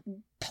 like,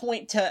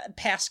 point to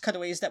past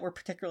cutaways that were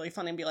particularly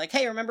fun and be like,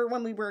 hey, remember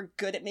when we were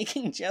good at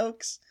making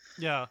jokes?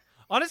 Yeah.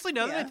 Honestly,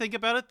 now that I Yeah. think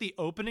about it, the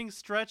opening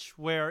stretch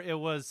where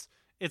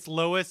it's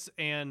Lois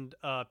and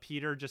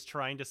Peter just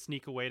trying to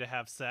sneak away to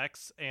have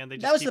sex, and they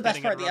just That was keep the best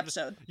getting part of the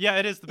interrupted. episode. Yeah,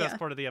 it is the best Yeah.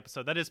 part of the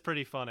episode. That is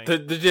pretty funny. The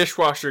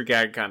dishwasher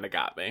gag kind of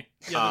got me.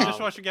 Yeah, the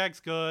dishwasher gag's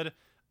good.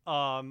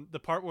 The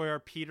part where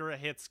Peter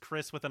hits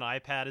Chris with an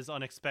iPad is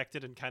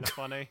unexpected and kind of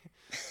funny.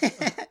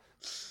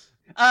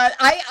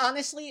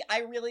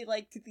 I really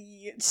liked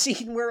the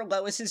scene where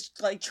Lois is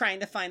like trying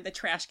to find the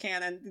trash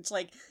can, and it's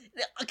like,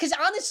 because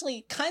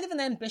honestly, kind of an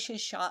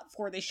ambitious shot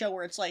for the show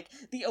where it's like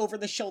the over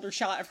the shoulder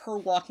shot of her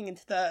walking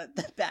into the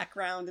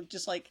background of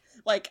just like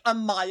a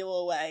mile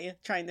away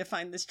trying to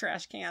find this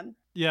trash can.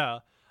 Yeah.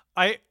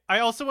 I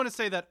also want to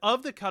say that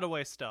of the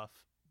cutaway stuff,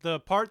 the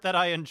part that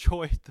I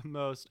enjoyed the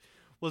most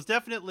was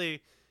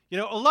definitely,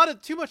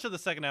 too much of the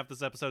second half of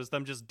this episode is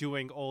them just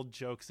doing old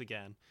jokes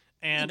again.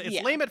 And it's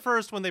Yeah. lame at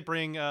first when they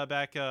bring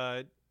back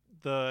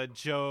the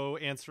Joe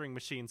answering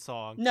machine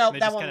song. No, And they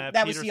that just one kinda have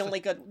that was Peter the only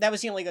good. That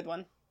was the only good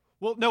one.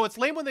 Well, no, it's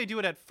lame when they do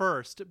it at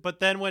first, but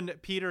then when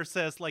Peter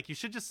says, like, you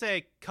should just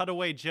say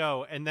 "Cutaway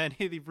Joe," and then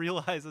he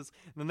realizes,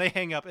 and then they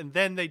hang up, and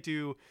then they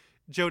do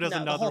Joe does No,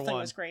 the another whole thing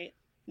one. was great.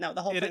 No,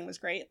 the whole thing was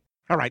great.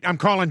 All right, I'm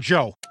calling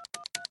Joe.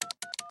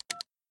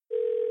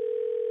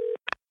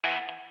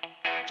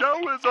 Joe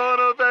is on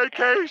a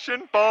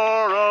vacation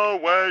far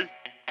away.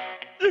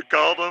 You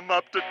called him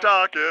up to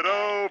talk it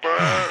over.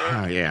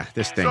 Oh, yeah,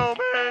 this thing. So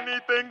many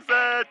things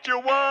that you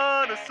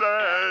want to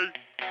say.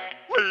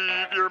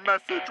 Leave your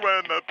message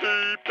when the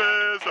beep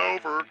is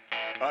over.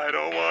 I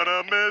don't want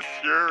to miss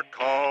your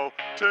call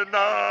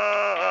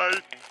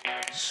tonight.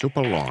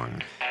 Super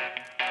long.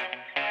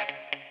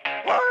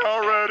 I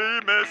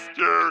already missed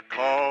your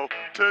call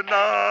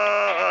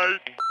tonight.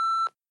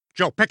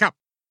 Joe, pick up.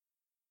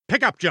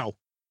 Pick up, Joe.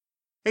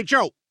 Hey,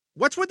 Joe,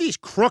 what's with these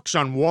crooks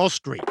on Wall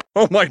Street?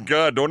 Oh my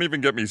God, don't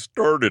even get me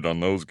started on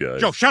those guys.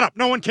 Joe, shut up.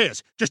 No one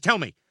cares. Just tell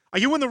me, are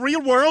you in the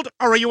real world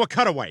or are you a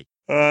cutaway?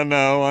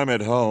 No, I'm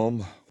at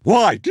home.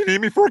 Why? Do you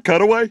need me for a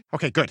cutaway?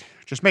 Okay, good.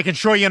 Just making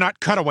sure you're not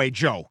Cutaway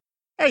Joe.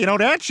 Hey,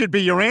 that should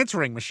be your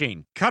answering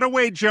machine.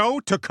 Cutaway Joe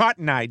to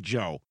Cotton Eye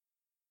Joe.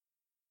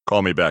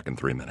 Call me back in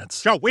 3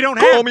 minutes. Joe, we don't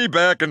Call have... me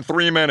back in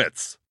 3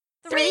 minutes.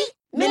 3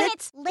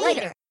 minutes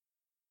later.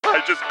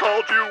 I just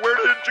called you. Where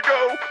did you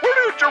go?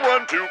 Where did you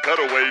run to,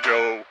 Cutaway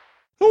Joe?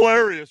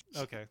 Hilarious.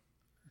 Okay.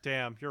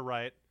 Damn, you're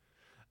right.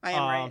 I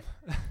am right.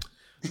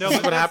 No, This is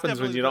but what that's happens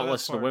when definitely you the don't best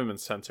listen to part.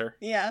 Women's Center.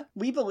 Yeah,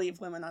 we believe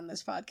women on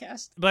this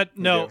podcast. But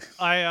no, do.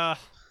 I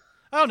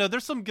don't know.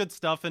 There's some good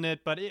stuff in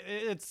it, but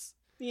it's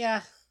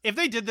Yeah. if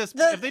they did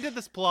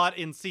this plot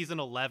in season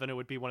 11, it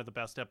would be one of the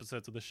best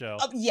episodes of the show.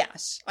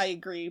 Yes, I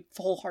agree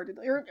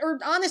wholeheartedly. Or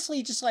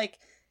honestly, just like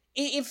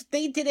if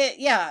they did it,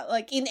 yeah,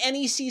 like in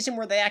any season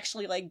where they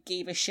actually like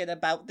gave a shit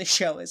about the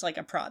show as like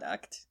a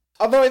product.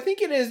 Although I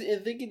think it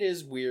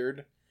is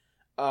weird.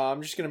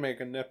 I'm just gonna make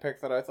a nitpick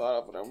that I thought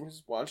of when I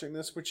was watching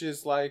this, which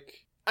is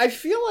like I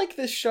feel like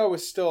this show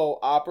is still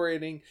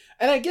operating,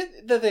 and I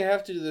get that they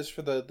have to do this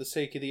for the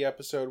sake of the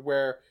episode,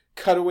 where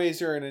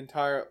cutaways are an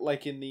entire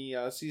like in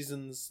the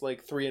seasons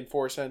like 3 and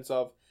 4 sense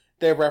of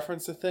they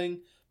reference a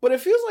thing, but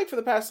it feels like for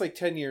the past like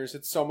 10 years,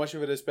 it's so much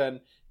of it has been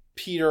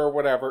Peter or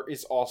whatever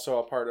is also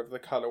a part of the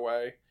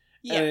cutaway,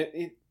 Yeah.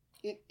 and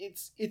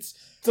it's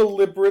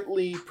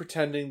deliberately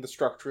pretending the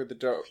structure of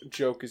the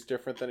joke is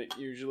different than it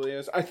usually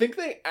is. I think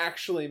they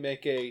actually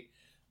make a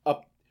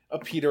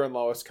Peter and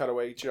Lois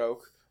cutaway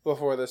joke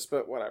before this,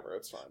 but whatever,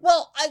 it's fine.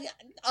 Well,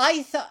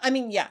 I thought, I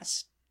mean,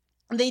 yes.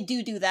 They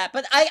do that,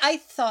 but I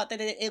thought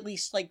that it at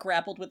least, like,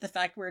 grappled with the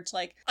fact where it's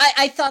like,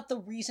 I thought the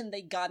reason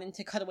they got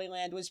into Cutaway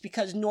Land was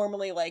because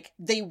normally, like,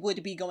 they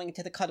would be going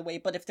to the Cutaway,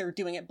 but if they're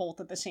doing it both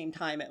at the same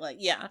time, it, like,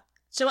 yeah.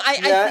 So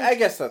I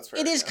guess that's fair.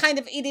 It is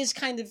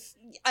kind of,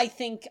 I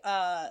think,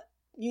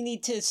 you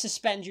need to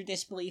suspend your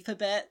disbelief a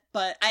bit,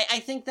 but I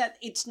think that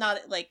it's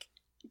not, like,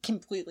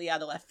 completely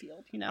out of left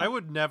field, you know? I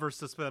would never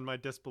suspend my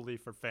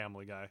disbelief for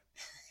Family Guy.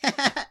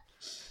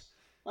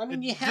 I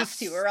mean, you have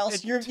to, or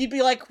else you'd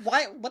be like,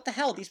 why? What the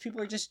hell? These people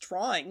are just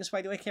drawings.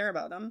 Why do I care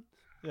about them?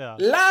 Yeah.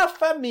 La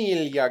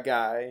Familia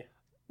Guy.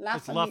 La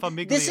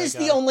Famiglia This is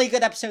Guy. the only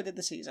good episode of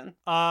the season.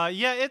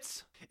 Yeah,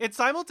 it's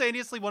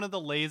simultaneously one of the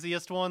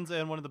laziest ones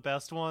and one of the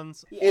best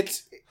ones. Yeah.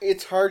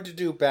 It's hard to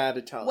do bad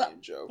Italian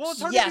jokes. Well,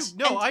 it's hard to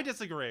do. No, I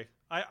disagree.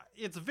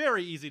 It's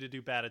very easy to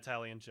do bad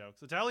Italian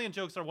jokes. Italian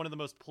jokes are one of the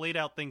most played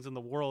out things in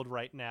the world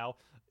right now.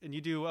 And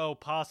you do,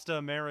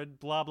 pasta, married,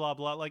 blah, blah,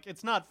 blah. Like,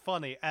 it's not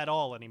funny at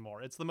all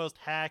anymore. It's the most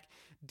hack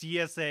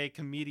DSA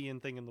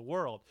comedian thing in the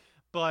world.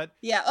 But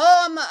yeah,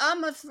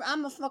 I'm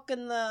a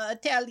fucking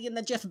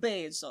Italian Jeff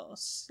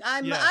Bezos.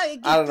 I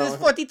give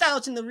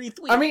 40,000 to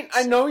retweet. I mean,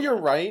 I know you're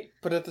right,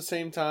 but at the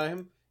same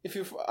time, if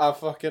you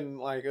fucking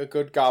like a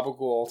good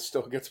gabagool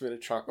still gets me to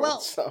chuckle. Well,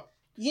 so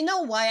you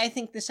know why I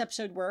think this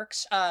episode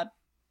works?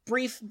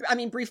 Brief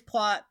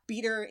plot.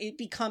 Peter, it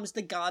becomes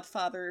the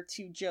godfather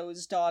to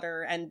Joe's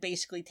daughter, and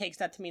basically takes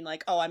that to mean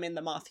like, oh, I'm in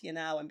the mafia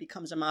now, and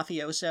becomes a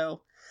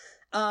mafioso.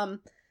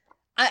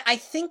 I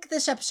think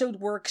this episode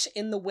works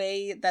in the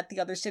way that the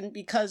others didn't,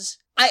 because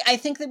I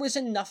think there was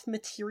enough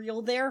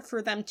material there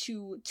for them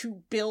to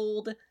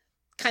build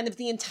kind of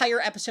the entire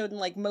episode and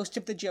like most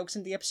of the jokes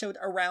in the episode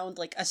around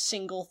like a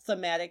single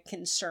thematic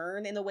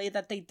concern in a way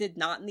that they did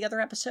not in the other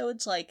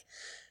episodes. Like,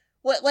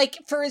 what, like,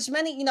 for as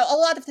many, you know, a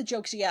lot of the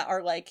jokes, yeah,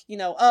 are like, you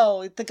know,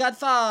 oh, The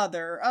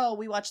Godfather, oh,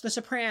 we watched The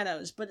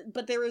Sopranos,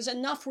 but there is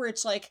enough where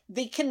it's like,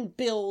 they can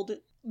build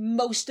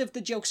most of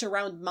the jokes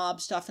around mob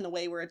stuff in a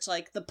way where it's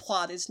like, the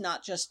plot is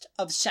not just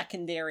of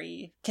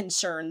secondary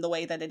concern the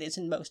way that it is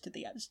in most of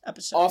the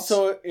episodes.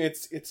 Also,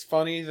 it's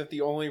funny that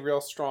the only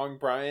real strong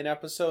Brian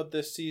episode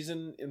this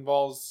season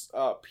involves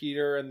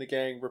Peter and the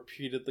gang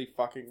repeatedly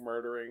fucking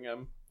murdering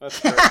him. That's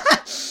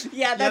great.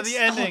 Yeah, that's the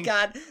ending. Oh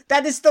god,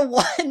 that is the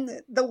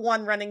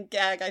one running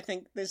gag I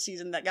think this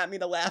season that got me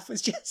to laugh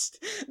was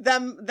just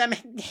them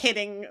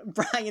hitting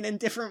Brian in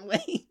different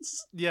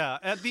ways. Yeah,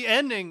 at the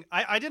ending,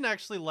 I didn't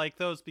actually like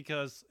those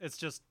because it's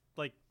just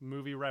like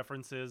movie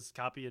references,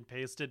 copy and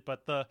pasted.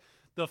 But the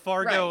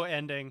Fargo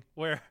ending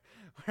where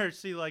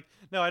she like,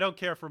 no, I don't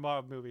care for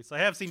mob movies. I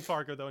have seen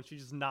Fargo though, and she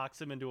just knocks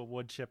him into a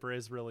wood chipper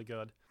is really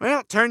good.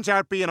 Well, turns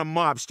out being a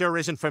mobster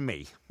isn't for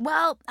me.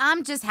 Well,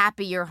 I'm just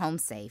happy you're home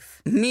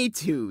safe. Me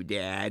too,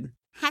 Dad.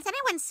 Has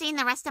anyone seen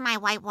the rest of my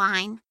white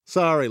wine?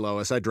 Sorry,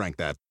 Lois, I drank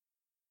that.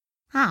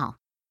 Oh,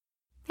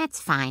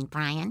 that's fine,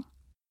 Brian.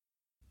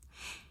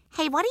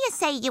 Hey, what do you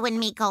say you and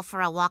me go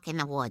for a walk in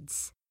the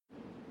woods?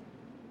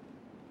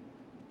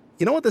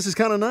 You know what? This is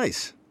kind of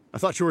nice. I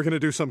thought you were going to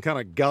do some kind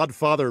of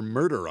Godfather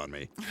murder on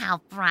me.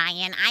 Oh,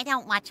 Brian, I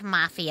don't watch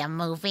mafia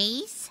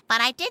movies, but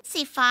I did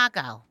see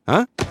Fargo.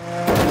 Huh?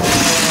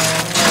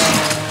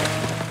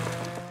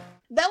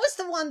 That was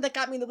the one that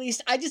got me the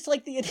least. I just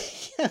like the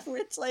idea where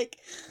it's like,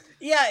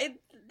 yeah,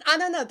 I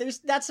don't know.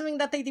 That's something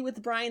that they do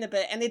with Brian a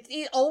bit, and it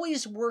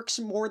always works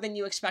more than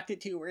you expect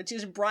it to. Where it's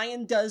just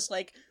Brian does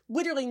like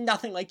literally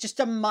nothing, like just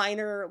a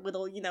minor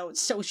little, you know,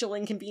 social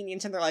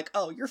inconvenience, and they're like,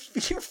 "Oh, you're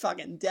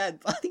fucking dead,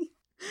 buddy."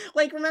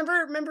 Like,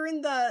 remember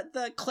in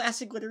the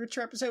classic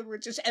literature episode where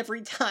just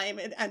every time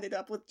it ended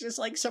up with just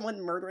like someone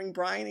murdering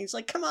Brian, he's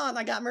like, "Come on,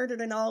 I got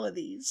murdered in all of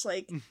these."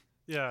 Like.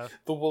 Yeah.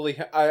 The woolly.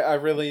 I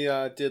really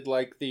did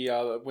like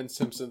the when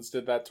Simpsons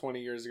did that 20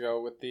 years ago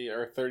with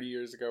or 30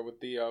 years ago with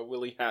the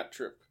Willy Hat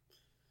trip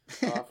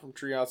from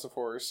Treehouse of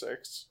Horror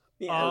 6.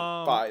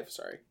 Yeah. Or 5,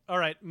 sorry. All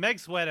right,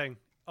 Meg's wedding.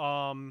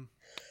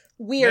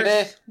 Weird.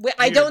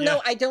 I don't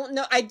know. Yeah. I don't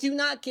know. I do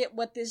not get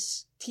what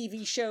this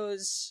TV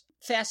show's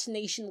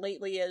fascination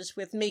lately is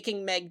with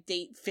making Meg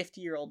date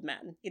 50-year-old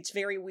men. It's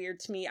very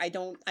weird to me. I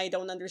don't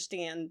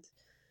understand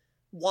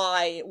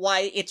why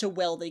it's a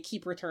well they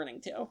keep returning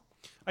to.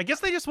 I guess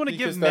they just want to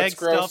give Meg that's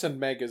gross stuff. And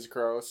Meg is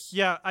gross.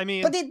 Yeah, I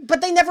mean,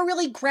 but they never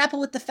really grapple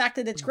with the fact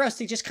that it's gross.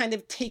 They just kind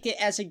of take it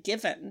as a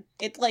given.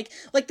 It like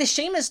the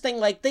Seamus thing.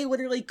 Like they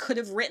literally could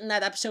have written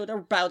that episode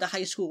about a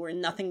high school where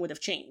nothing would have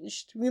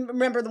changed.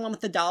 Remember the one with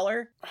the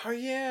dollar? Oh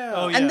yeah.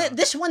 Oh yeah. And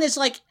this one is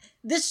like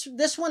this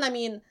one. I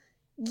mean,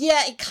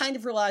 yeah, it kind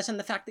of relies on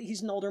the fact that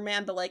he's an older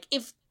man. But like,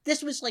 if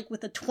this was like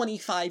with a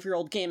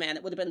 25-year-old gay man,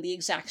 it would have been the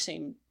exact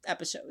same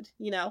episode.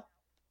 You know,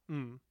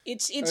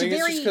 it's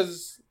very. It's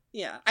just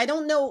yeah, I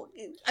don't know.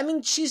 I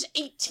mean, she's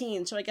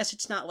 18, so I guess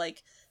it's not,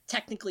 like,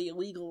 technically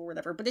illegal or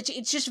whatever, but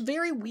it's just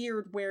very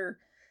weird where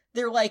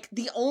they're like,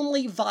 the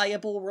only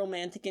viable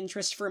romantic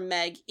interest for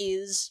Meg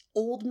is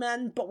old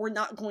men, but we're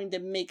not going to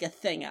make a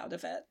thing out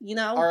of it, you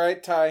know? All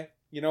right, Ty.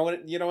 You know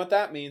what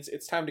that means?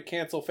 It's time to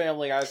cancel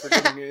Family Guy for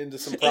getting into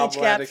some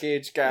problematic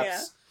age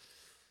gaps.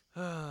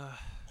 Yeah.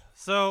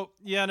 So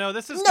yeah, no,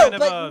 this is No, kind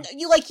but of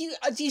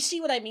a do you see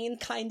what I mean?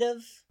 Kind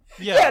of.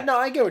 yeah. No,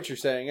 I get what you're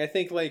saying. I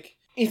think like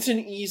it's an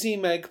easy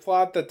Meg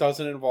plot that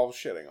doesn't involve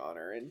shitting on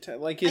her, and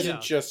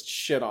isn't just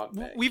shit on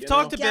Meg. We've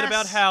talked a bit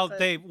about how but...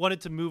 they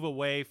wanted to move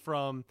away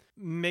from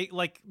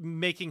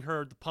making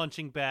her the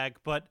punching bag,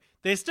 but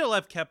they still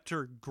have kept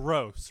her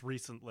gross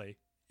recently.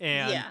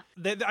 And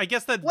I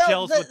guess that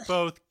gels with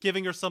both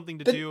giving her something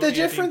to do. The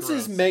difference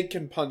is Meg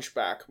can punch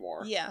back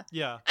more. Yeah.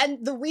 Yeah.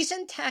 And the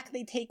recent tack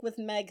they take with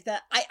Meg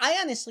that I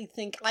honestly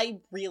think I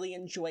really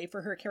enjoy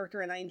for her character,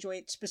 and I enjoy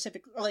it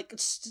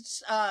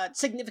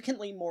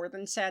significantly more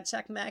than Sad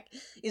Sack Meg,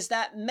 is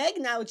that Meg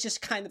now is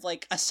just kind of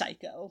like a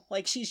psycho.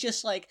 Like, she's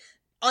just like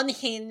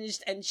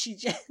unhinged, and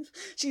she's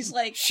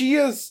like... She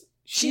is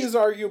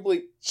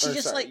arguably... She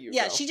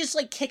just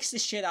like kicks the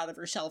shit out of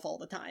herself all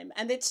the time.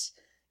 And it's...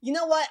 You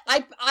know what?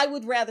 I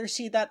would rather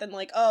see that than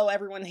like, oh,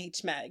 everyone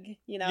hates Meg.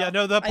 You know? Yeah,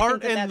 no, the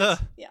part in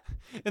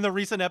the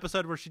recent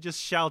episode where she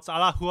just shouts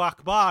Allahu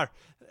Akbar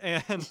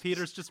and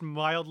Peter's just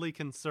mildly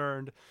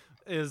concerned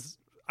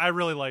I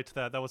really liked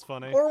that. That was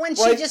funny. Or when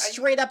she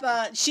straight up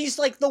she's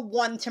like the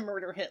one to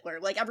murder Hitler.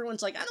 Like,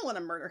 everyone's like, I don't want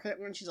to murder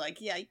Hitler, and she's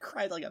like, yeah, he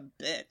cried like a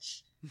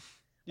bitch.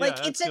 Like,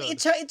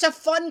 it's a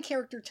fun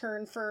character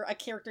turn for a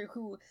character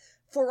who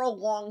for a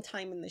long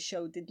time in the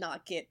show did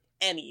not get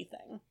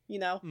anything, you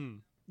know?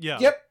 Yeah.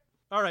 Yep.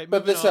 All right.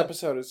 But this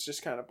episode is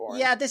just kind of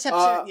boring. Yeah, this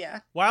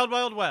episode, Wild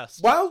Wild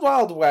West. Wild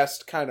Wild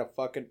West kind of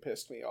fucking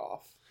pissed me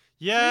off.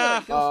 Yeah.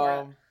 Really? Go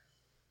for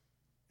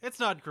it. It's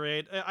not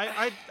great.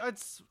 I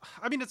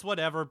mean, it's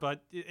whatever,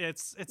 but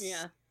it's it's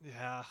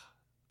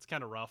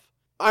kind of rough.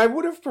 I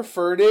would have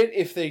preferred it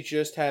if they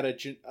just had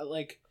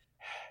like,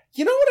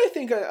 you know what I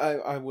think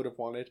I would have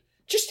wanted?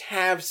 Just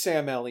have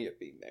Sam Elliott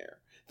be there.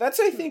 That's,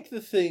 I think,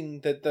 the thing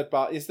that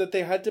is that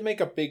they had to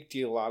make a big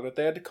deal out of it.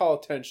 They had to call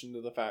attention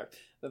to the fact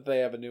that they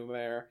have a new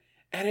mayor.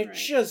 And it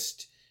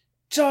just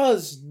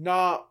does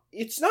not...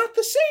 It's not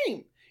the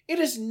same. It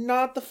is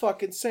not the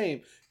fucking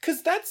same.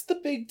 Because that's the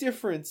big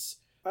difference.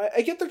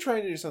 I get they're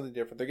trying to do something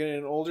different. They're getting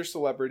an older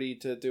celebrity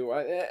to do...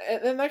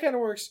 And that kind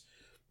of works.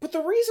 But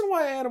the reason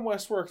why Adam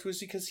West worked was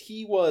because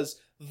he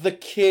was the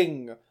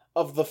king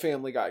of the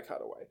Family Guy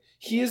cutaway.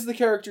 He is the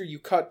character you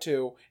cut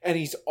to, and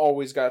he's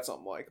always got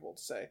something likable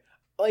to say.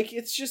 Like,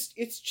 it's just,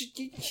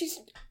 she's...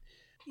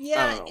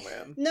 Yeah. I don't know,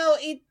 man. No,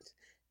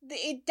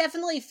 it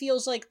definitely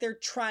feels like they're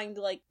trying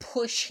to, like,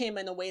 push him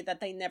in a way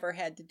that they never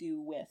had to do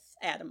with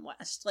Adam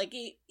West. Like,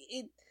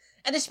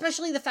 and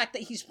especially the fact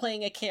that he's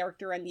playing a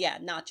character and,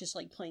 not just,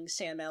 like, playing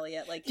Sam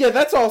Elliott. Like, yeah,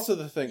 that's also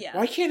the thing. Yeah.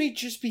 Why can't he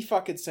just be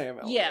fucking Sam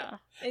Elliott?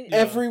 Yeah.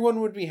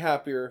 Everyone would be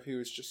happier if he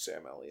was just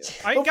Sam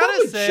Elliott. I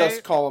gotta say...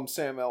 just call him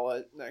Sam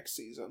Elliott next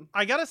season.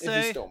 I gotta say...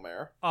 If he's still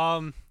mayor.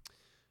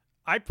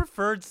 I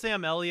preferred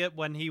Sam Elliott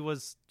when he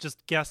was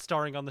just guest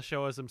starring on the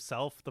show as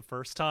himself the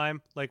first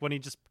time. Like, when he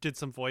just did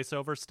some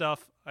voiceover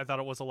stuff. I thought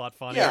it was a lot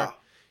funnier. Yeah.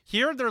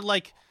 Here, they're,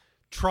 like,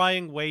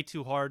 trying way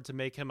too hard to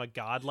make him a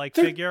godlike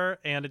figure,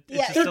 and it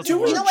just they're doesn't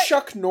doing work. You know what?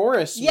 Chuck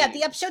Norris. Yeah,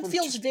 the episode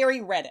feels very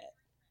Reddit.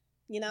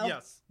 You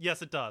know?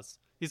 Yes, it does.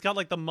 He's got,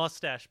 like, the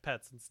mustache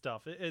pets and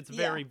stuff. It's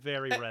very,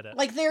 very Reddit.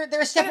 Like, they're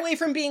a step away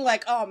from being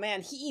like, oh,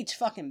 man, he eats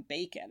fucking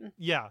bacon.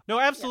 Yeah. No,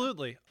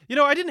 absolutely. Yeah. You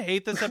know, I didn't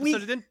hate this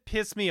episode. It didn't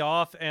piss me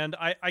off, and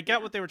I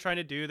get what they were trying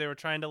to do. They were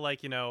trying to,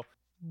 like, you know,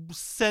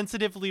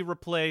 sensitively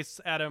replace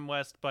Adam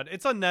West, but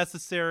it's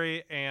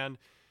unnecessary, and...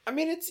 I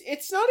mean,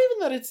 it's not even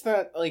that it's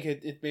that, like,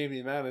 it made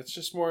me mad. It's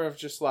just more of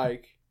just,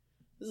 like,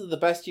 this is the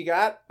best you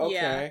got? Okay.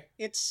 Yeah,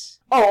 it's...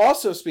 Oh,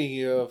 also,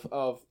 speaking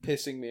of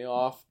pissing me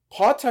off,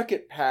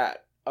 Pawtucket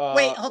Pat.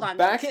 Wait, hold on.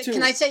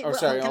 Can I say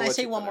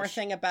one more finish.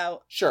 Thing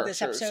about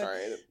this episode?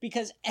 Sorry.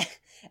 Because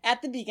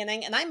at the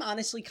beginning, and I'm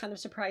honestly kind of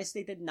surprised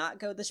they did not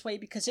go this way,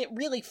 because it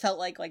really felt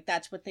like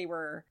that's what they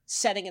were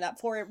setting it up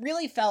for. It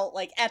really felt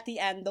like at the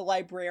end the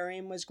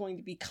librarian was going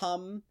to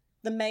become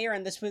the mayor,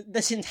 and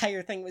this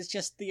entire thing was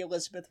just the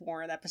Elizabeth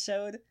Warren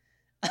episode.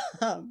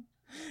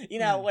 You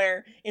know,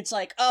 where it's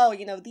like, oh,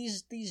 you know,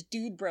 these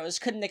dude bros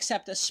couldn't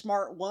accept a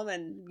smart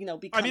woman, you know,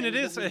 becoming it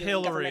is a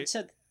Hillary.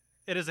 So,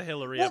 it is a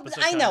Hillary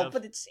episode. I know,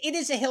 but it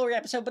is a Hillary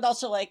episode, but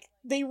also, like,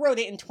 they wrote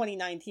it in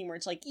 2019 where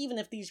it's like, even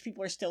if these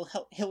people are still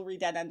Hillary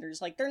dead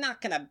enders, like, they're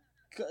not gonna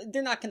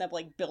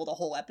like build a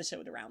whole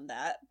episode around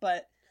that.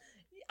 But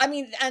I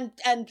mean,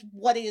 and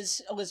what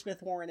is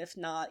Elizabeth Warren if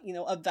not, you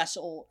know, a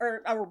vessel,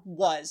 or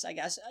was, I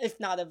guess, if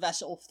not a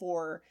vessel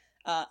for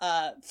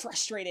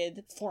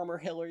frustrated former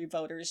Hillary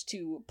voters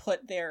to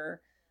put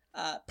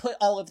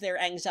all of their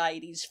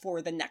anxieties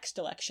for the next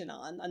election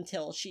on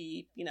until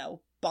she, you know,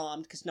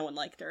 bombed because no one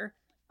liked her.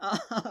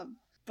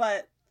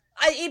 But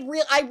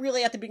I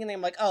really at the beginning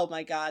I'm like, oh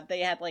my god,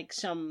 they had like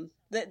some,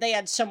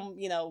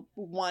 you know,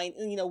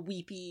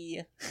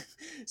 weepy,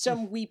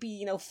 some weepy,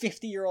 you know,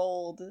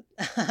 50-year-old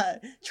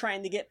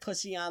trying to get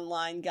pussy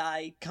online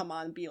guy come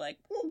on and be like,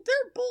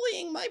 they're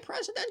bullying my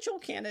presidential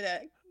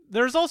candidate.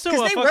 There's also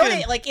because they wrote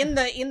it like in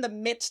the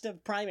midst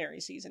of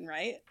primary season,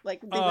 right? Like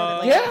they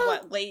wrote it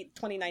like late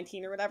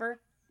 2019 or whatever.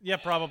 Yeah,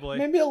 probably.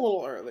 Maybe a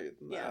little earlier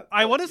than that.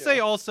 I want to say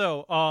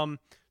also,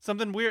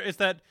 something weird is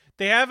that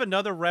they have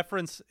another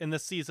reference in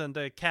this season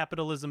to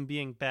capitalism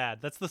being bad.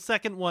 That's the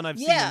second one I've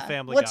seen in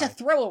Family Guy. What's a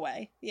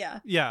throwaway? Yeah.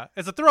 Yeah,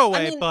 it's a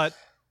throwaway, but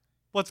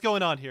what's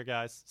going on here,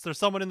 guys? Is there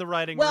someone in the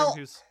writing room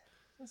who's...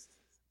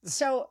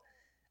 So,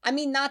 I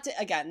mean, not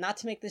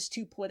to make this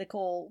too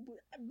political.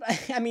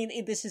 I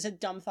mean, this is a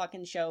dumb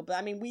fucking show, but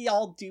I mean, we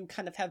all do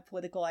kind of have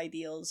political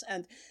ideals,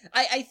 and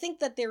I think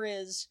that there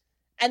is,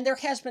 and there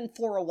has been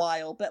for a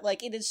while, but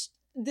like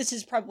this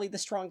is probably the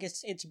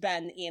strongest it's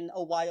been in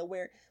a while,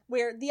 where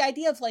the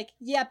idea of like,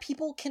 yeah,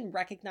 people can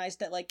recognize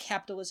that like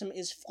capitalism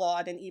is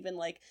flawed and even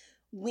like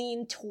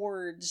lean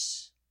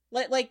towards,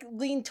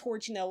 you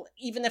know,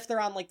 even if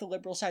they're on like the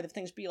liberal side of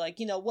things, be like,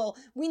 you know, well,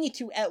 we need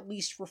to at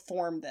least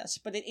reform this.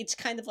 But it's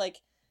kind of like,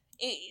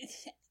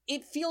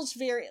 it feels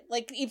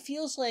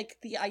like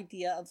the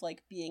idea of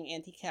like being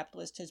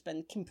anti-capitalist has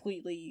been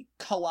completely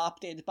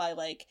co-opted by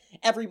like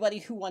everybody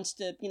who wants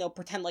to, you know,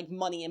 pretend like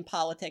money in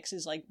politics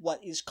is like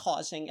what is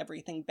causing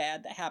everything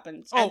bad that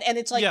happens. And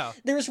it's like,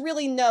 there's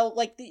really no,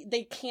 like,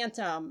 they can't,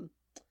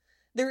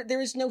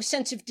 there is no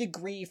sense of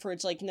degree for,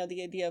 it's like, you know,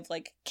 the idea of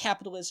like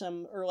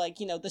capitalism or like,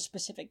 you know, the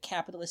specific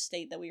capitalist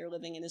state that we are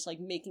living in is like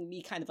making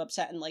me kind of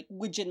upset and like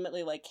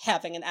legitimately like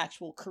having an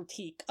actual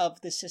critique of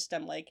the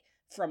system, like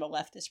from a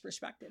leftist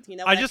perspective, you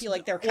know. I feel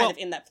like they're kind of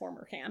in that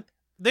former camp.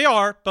 They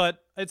are, but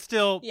it's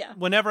still,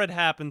 whenever it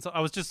happens, I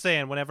was just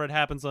saying, whenever it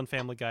happens on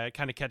Family Guy, it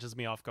kind of catches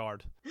me off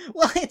guard.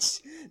 Well,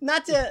 it's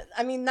not to,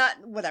 I mean,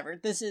 not, whatever,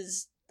 this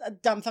is a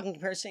dumb fucking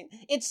comparison.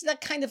 It's that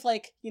kind of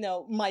like, you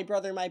know, my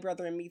brother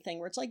and me thing,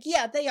 where it's like,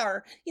 yeah, they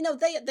are, you know,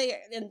 they,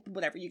 and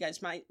whatever, you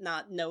guys might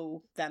not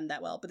know them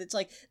that well, but it's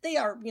like, they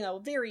are, you know,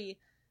 very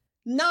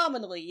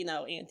nominally, you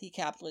know,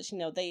 anti-capitalist, you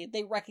know,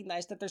 they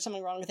recognize that there's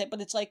something wrong with it,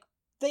 but it's like,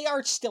 they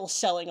are still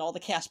selling all the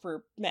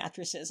Casper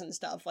mattresses and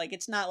stuff. Like,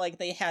 it's not like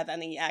they have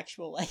any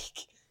actual,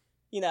 like,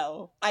 you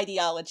know,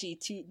 ideology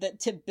to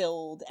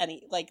build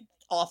any, like,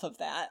 off of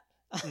that.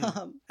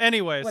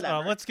 Anyways,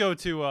 let's go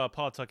to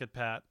Pawtucket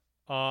Pat.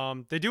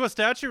 They do a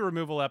statue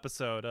removal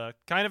episode,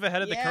 kind of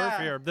ahead of the curve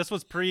here. This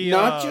was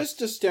not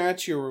just a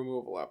statue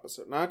removal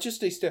episode, not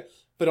just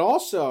but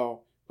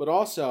also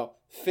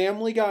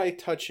Family Guy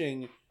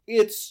touching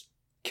its,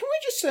 can we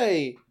just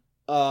say,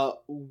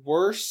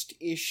 worst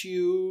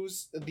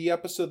issues, the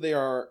issue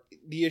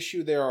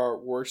they are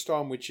worst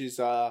on, which is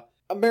white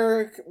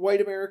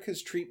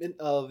America's treatment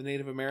of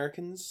Native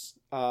Americans,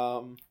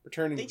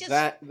 returning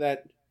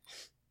that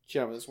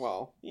gem as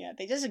well. Yeah,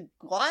 they just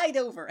glide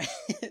over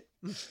it.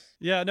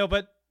 Yeah, no,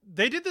 but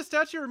they did the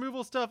statue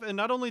removal stuff, and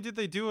not only did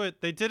they do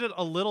it, they did it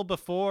a little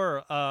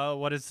before,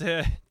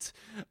 the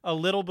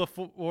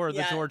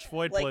George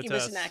Floyd protest. It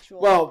was an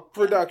actual...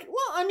 production.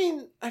 Well, I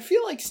mean, I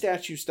feel like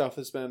statue stuff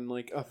has been,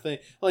 like, a thing.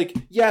 Like,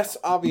 yes,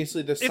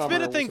 obviously this summer... It's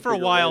been a thing for a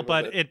while,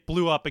 but it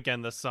blew up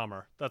again this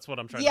summer. That's what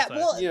I'm trying to say.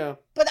 Well,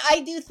 but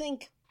I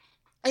think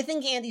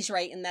Andy's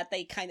right in that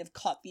they kind of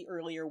caught the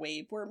earlier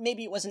wave, where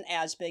maybe it wasn't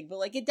as big, but,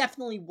 like, it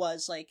definitely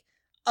was, like,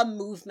 a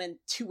movement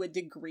to a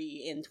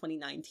degree in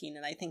 2019,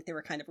 and I think they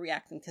were kind of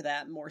reacting to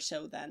that more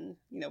so than,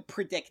 you know,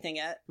 predicting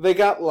it. They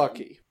got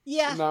lucky.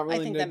 Yeah, not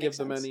really to give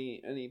them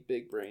any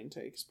big brain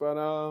takes, but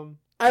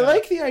I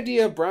like the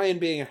idea of Brian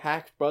being a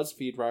hacked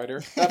BuzzFeed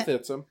writer. That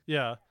fits him.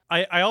 Yeah,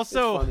 I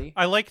also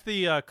I like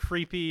the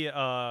creepy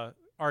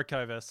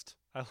archivist.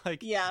 I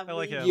like him.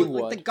 Like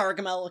the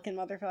Gargamel looking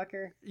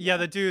motherfucker. Yeah,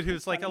 the dude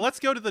who's like, let's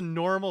go to the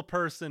normal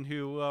person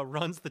who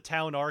runs the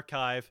town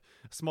archive,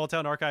 small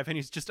town archive, and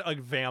he's just a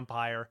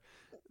vampire.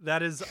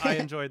 I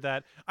enjoyed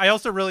that. I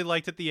also really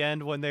liked at the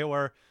end when they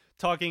were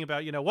talking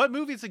about, you know, what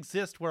movies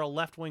exist where a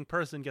left-wing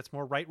person gets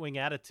more right-wing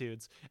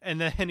attitudes, and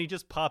then he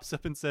just pops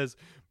up and says,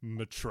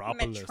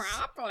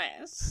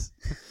 Metropolis.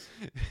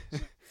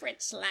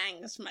 Fritz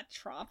Lang's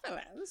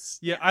Metropolis.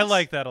 Yeah, yes. I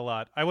like that a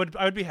lot. I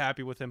would be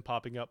happy with him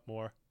popping up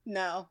more.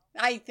 No,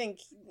 I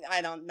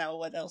don't know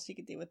what else you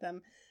could do with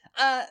them.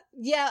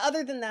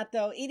 Other than that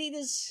though, it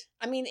is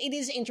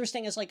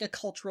interesting as like a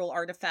cultural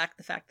artifact,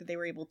 the fact that they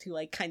were able to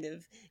like kind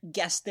of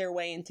guess their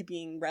way into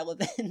being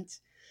relevant.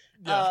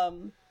 Yeah.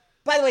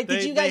 By the way,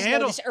 did you guys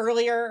notice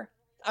earlier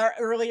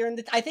in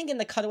the, I think in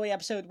the cutaway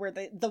episode where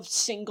the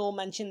single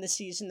mentioned the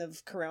season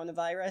of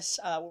coronavirus,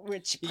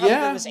 which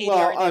probably was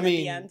ADR at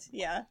the end.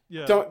 Yeah.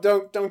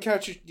 Don't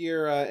catch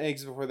your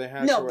eggs before they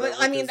hatch. No, but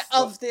I mean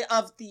of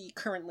the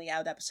currently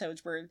out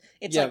episodes where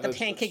it's like the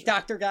pancake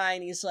doctor guy,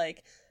 and he's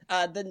like,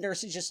 the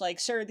nurse is just like,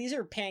 sir, these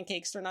are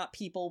pancakes, they're not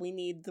people. We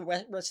need the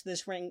rest of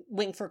this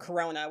wing for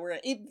Corona. Where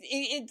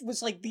it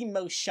was like the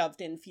most shoved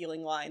in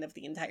feeling line of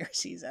the entire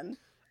season.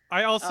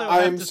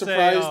 I'm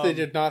surprised they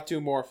did not do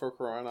more for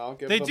Corona. I'll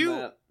give them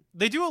that.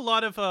 They do a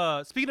lot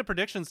of, speaking of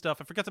prediction stuff,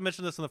 I forgot to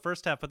mention this in the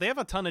first half, but they have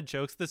a ton of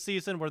jokes this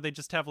season where they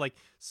just have, like,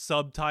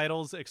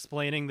 subtitles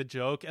explaining the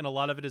joke, and a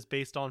lot of it is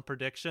based on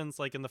predictions.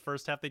 Like, in the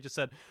first half, they just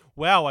said,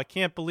 wow, I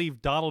can't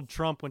believe Donald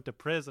Trump went to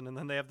prison, and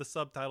then they have the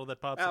subtitle that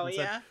pops up and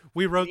said,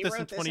 we wrote this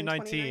in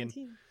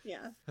 2019.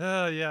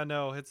 Yeah. Yeah,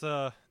 no, it's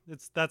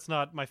That's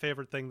not my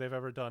favorite thing they've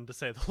ever done, to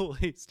say the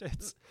least.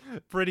 It's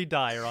pretty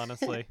dire,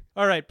 honestly.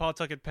 All right,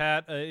 Pawtucket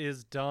Pat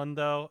is done,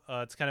 though.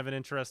 It's kind of an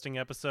interesting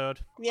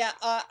episode. Yeah,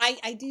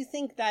 I do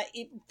think that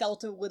it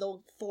felt a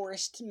little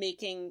forced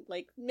making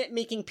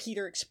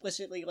Peter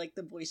explicitly like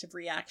the voice of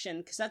reaction,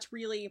 because that's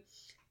really...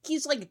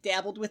 He's, like,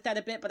 dabbled with that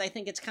a bit, but I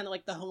think it's kind of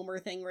like the Homer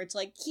thing where it's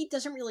like, he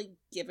doesn't really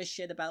give a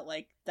shit about,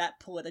 like, that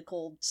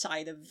political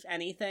side of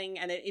anything,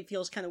 and it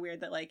feels kind of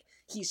weird that, like,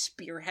 he's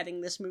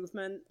spearheading this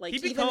movement. Like,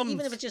 even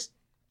if it's just...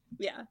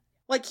 Yeah.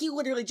 Like, he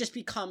literally just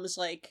becomes,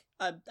 like,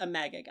 a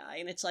MAGA guy,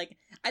 and it's like,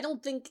 I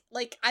don't think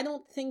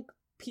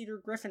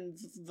Peter Griffin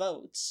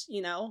votes, you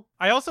know?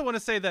 I also want to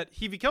say that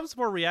he becomes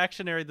more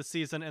reactionary this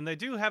season, and they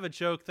do have a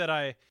joke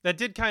that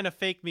did kind of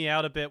fake me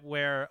out a bit,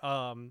 where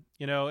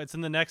it's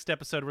in the next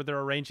episode where they're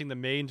arranging the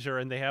manger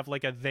and they have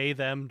like a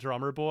they-them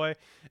drummer boy,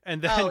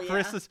 and then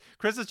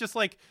Chris is just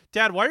like,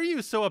 Dad, why are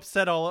you so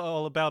upset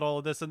all about all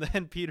of this? And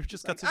then Peter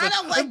just cuts I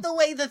don't like the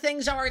way the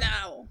things are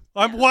now.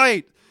 I'm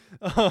white.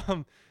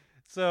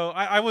 So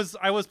I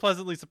was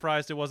pleasantly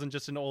surprised it wasn't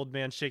just an old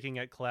man shaking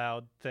at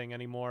cloud thing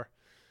anymore.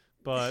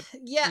 But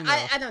yeah,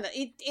 I don't know.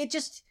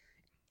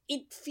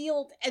 It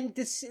feels, and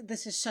this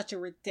is such a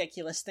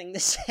ridiculous thing to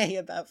say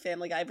about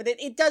Family Guy, but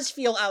it does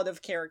feel out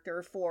of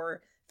character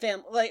for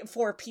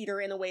Peter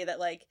in a way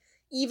that like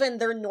even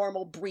their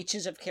normal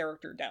breaches of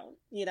character don't,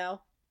 you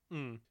know?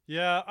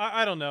 Yeah,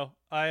 I don't know.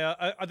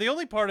 I the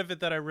only part of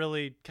it that I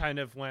really kind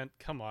of went,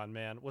 come on,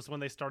 man, was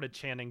when they started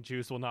chanting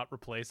 "Jews will not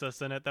replace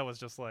us" in it. That was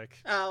just like,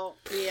 oh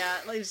yeah,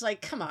 it was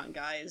like, come on,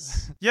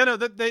 guys. Yeah, no,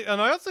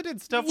 and I also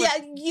did stuff.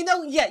 You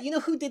know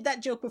who did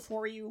that joke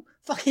before you?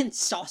 Fucking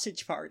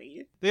Sausage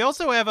Party. They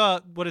also have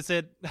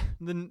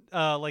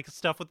like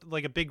stuff with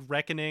like a big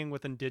reckoning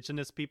with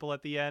indigenous people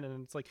at the end,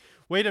 and it's like,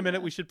 wait a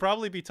minute, we should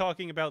probably be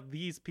talking about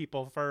these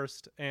people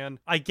first. And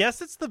I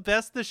guess it's the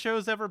best the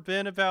show's ever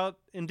been about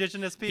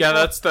indigenous people. Yeah,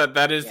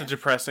 that is the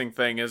depressing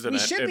thing, isn't it? We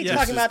should be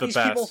talking about these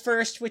people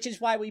first, which is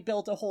why we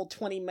built a whole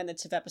 20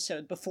 minutes of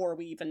episode before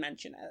we even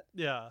mention it.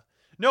 Yeah.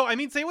 No, I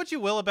mean, say what you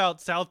will about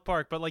South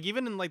Park, but like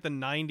even in like the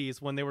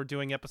 90s when they were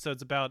doing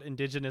episodes about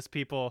indigenous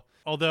people,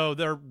 although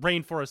their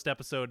rainforest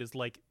episode is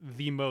like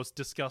the most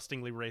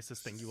disgustingly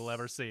racist thing you will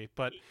ever see,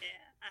 but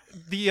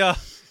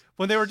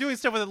when they were doing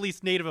stuff with at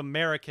least Native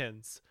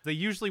Americans, they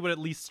usually would at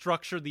least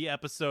structure the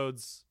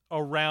episodes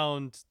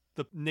around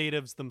the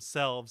natives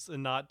themselves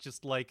and not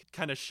just like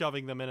kind of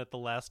shoving them in at the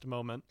last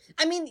moment.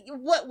 I mean,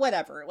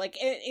 whatever. Like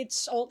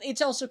it's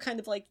also kind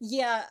of like,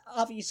 yeah,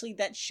 obviously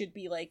that should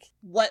be like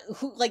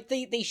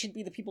they should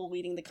be the people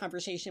leading the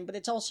conversation, but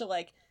it's also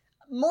like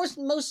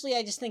mostly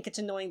I just think it's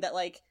annoying that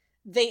like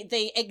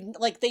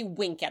they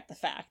wink at the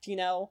fact, you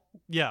know?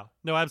 Yeah,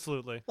 no,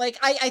 absolutely. Like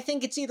I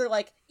think it's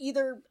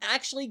either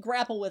actually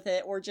grapple with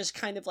it or just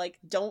kind of like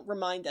don't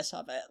remind us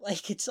of it.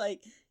 Like it's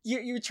like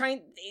you're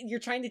trying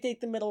to take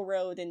the middle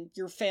road and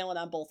you're failing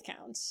on both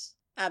counts.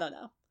 I don't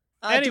know.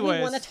 Anyways, do we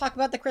want to talk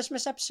about the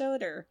Christmas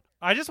episode or?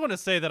 I just want to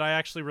say that I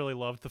actually really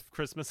loved the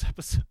Christmas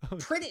episode.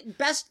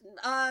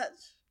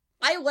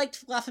 I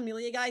liked La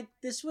Familia Guy.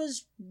 This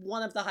was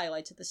one of the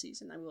highlights of the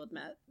season, I will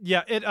admit.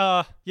 Yeah,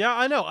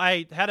 I know.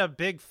 I had a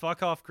big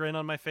fuck off grin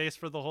on my face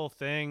for the whole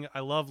thing. I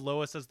love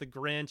Lois as the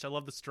Grinch. I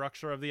love the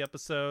structure of the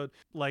episode.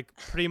 Like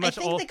pretty much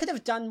I think they could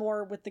have done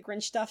more with the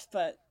Grinch stuff,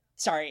 but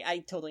sorry, I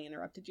totally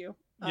interrupted you.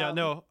 Yeah,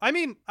 no. I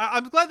mean,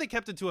 I'm glad they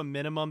kept it to a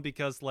minimum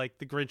because like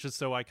the Grinch is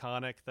so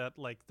iconic that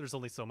like there's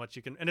only so much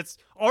you can, and it's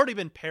already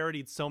been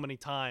parodied so many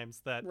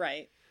times that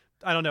right.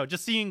 I don't know.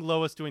 Just seeing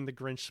Lois doing the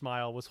Grinch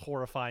smile was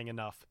horrifying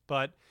enough.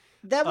 But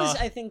that was,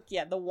 I think,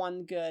 the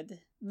one good,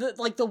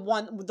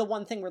 the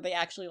one thing where they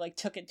actually like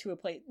took it to a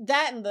place.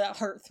 That and the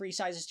heart 3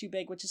 sizes too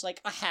big, which is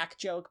like a hack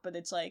joke, but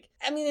it's like,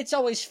 I mean, it's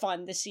always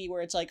fun to see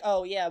where it's like,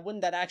 oh yeah,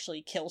 wouldn't that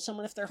actually kill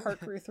someone if their heart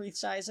grew 3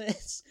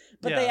 sizes?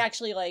 But they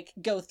actually like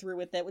go through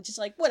with it, which is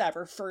like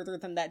whatever, further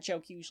than that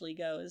joke usually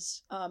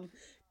goes.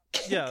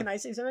 Can I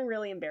say something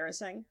really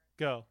embarrassing?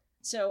 Go.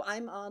 So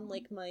I'm on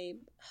like my,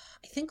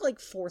 I think like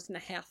 4th and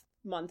a half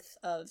month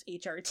of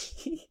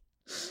HRT.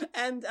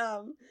 And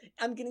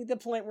I'm getting to the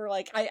point where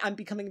like I'm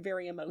becoming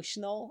very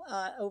emotional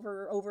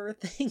over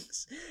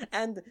things.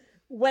 And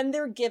when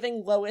they're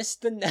giving Lois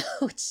the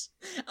notes,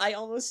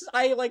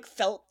 I like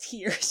felt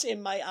tears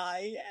in my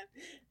eye.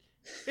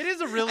 It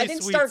is a really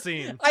sweet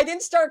scene. I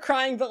didn't start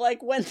crying, but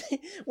like when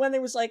they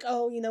was like,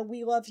 oh, you know,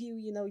 we love you,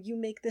 you know, you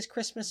make this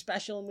Christmas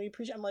special and we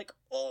appreciate. I'm like,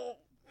 oh.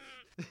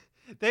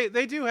 They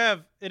do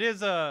have, it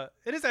is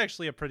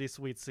actually a pretty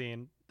sweet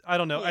scene. I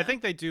don't know. Yeah. I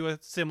think they do a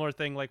similar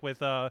thing like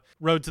with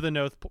Road to the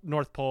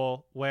North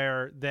Pole,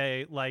 where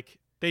they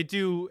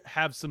do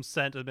have some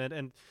sentiment,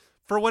 and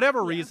for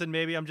whatever reason,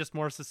 maybe I'm just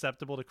more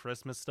susceptible to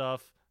Christmas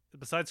stuff.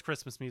 Besides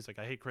Christmas music,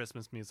 I hate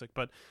Christmas music,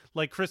 but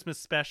like Christmas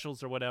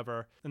specials or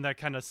whatever, and that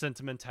kind of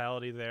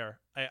sentimentality there,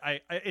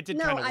 it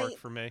did kind of work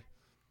for me.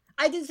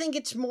 I do think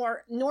it's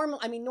more normal.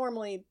 I mean,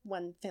 normally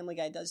when Family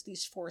Guy does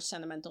these forced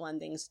sentimental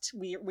endings,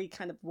 we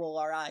kind of roll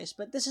our eyes.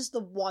 But this is the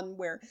one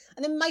where,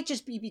 and it might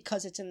just be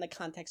because it's in the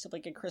context of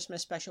like a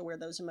Christmas special where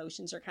those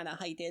emotions are kind of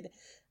heightened.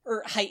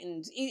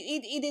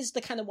 It is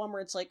the kind of one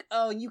where it's like,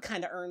 oh, you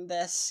kind of earned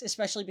this,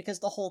 especially because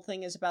the whole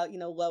thing is about,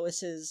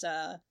 Lois's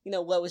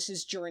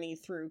journey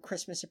through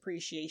Christmas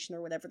appreciation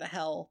or whatever the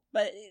hell.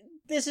 But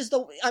this is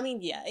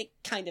it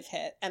kind of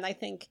hit, and I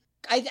think,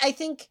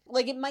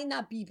 like, it might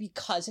not be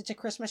because it's a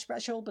Christmas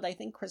special, but I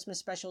think Christmas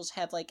specials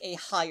have, like, a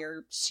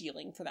higher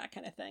ceiling for that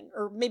kind of thing.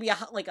 Or maybe, a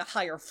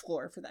higher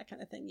floor for that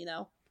kind of thing,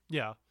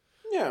 Yeah.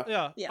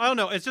 Yeah. I don't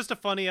know. It's just a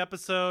funny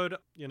episode.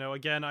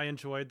 Again, I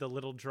enjoyed the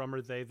little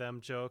drummer they-them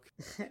joke.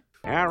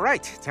 All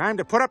right, time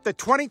to put up the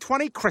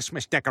 2020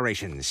 Christmas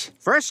decorations.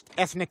 First,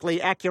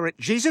 ethnically accurate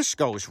Jesus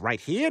goes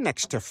right here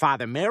next to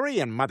Father Mary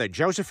and Mother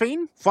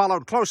Josephine,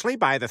 followed closely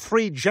by the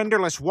 3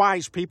 genderless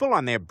wise people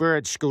on their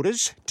bird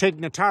scooters, Tig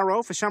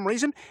Notaro for some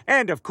reason,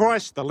 and, of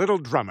course, the little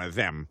drummer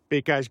them,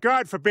 because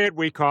God forbid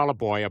we call a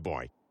boy a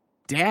boy.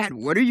 Dad,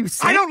 what are you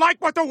saying? I don't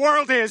like what the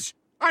world is!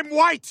 I'm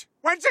white!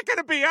 When's it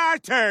gonna be our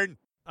turn?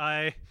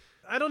 I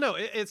don't know.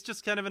 It's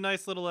just kind of a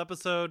nice little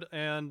episode,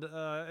 and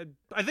I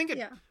think it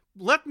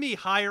left me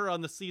higher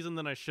on the season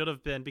than I should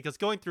have been, because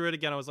going through it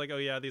again, I was like, oh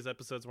yeah, these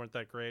episodes weren't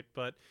that great,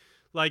 but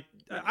like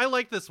I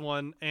like this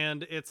one,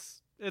 and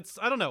it's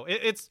I don't know.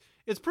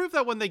 It's proof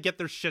that when they get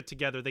their shit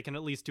together, they can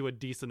at least do a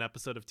decent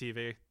episode of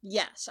TV.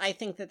 Yes, I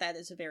think that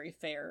is a very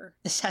fair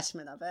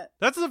assessment of it.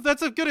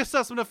 That's a good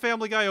assessment of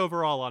Family Guy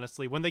overall,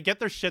 honestly. When they get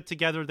their shit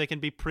together, they can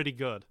be pretty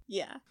good.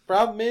 Yeah.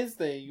 Problem is,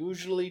 they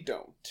usually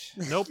don't.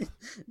 Nope.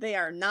 They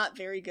are not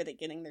very good at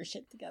getting their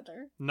shit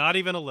together. Not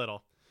even a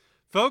little.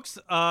 Folks,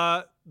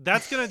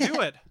 that's gonna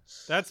do it.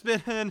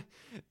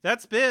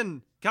 That's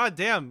been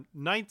goddamn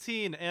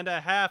 19 and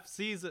a half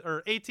season,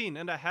 or 18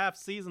 and a half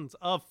seasons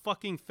of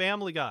fucking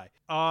Family Guy.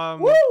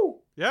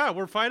 Woo! Yeah,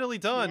 we're finally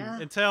done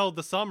until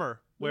the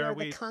summer, where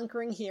we are the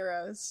conquering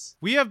heroes.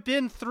 We have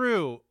been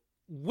through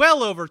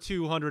well over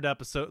 200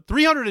 episodes,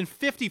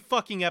 350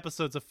 fucking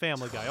episodes of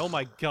Family Guy. Oh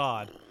my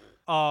god.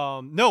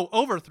 No,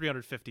 over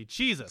 350.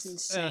 Jesus.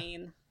 It's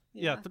insane.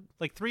 Yeah,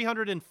 like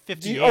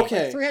 350.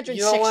 Okay, like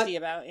 360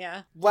 about,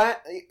 yeah.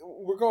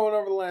 We're going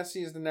over the last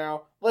season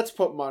now. Let's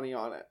put money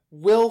on it.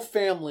 Will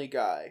Family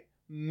Guy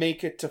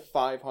make it to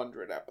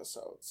 500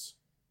 episodes?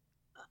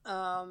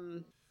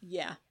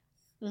 Yeah.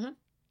 Mm-hmm.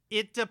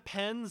 It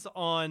depends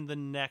on the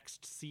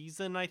next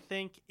season, I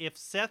think. If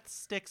Seth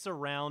sticks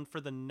around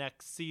for the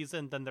next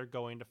season, then they're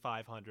going to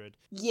 500.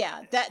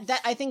 Yeah,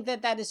 that I think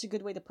that is a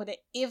good way to put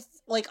it. If,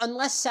 like,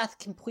 unless Seth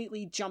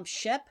completely jumps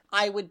ship,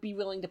 I would be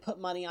willing to put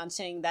money on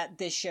saying that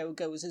this show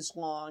goes as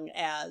long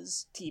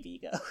as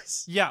TV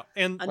goes. Yeah,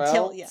 and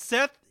until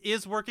Seth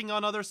is working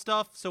on other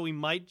stuff, so he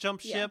might jump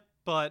ship.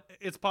 But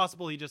it's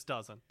possible he just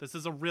doesn't. This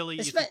is a really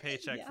easy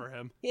paycheck for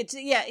him.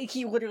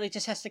 He literally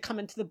just has to come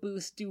into the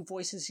booth, do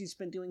voices he's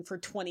been doing for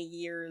 20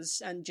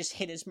 years, and just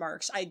hit his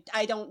marks.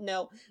 I don't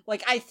know.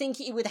 Like, I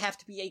think it would have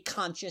to be a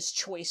conscious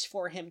choice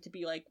for him to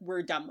be like,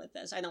 we're done with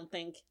this. I don't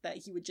think that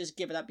he would just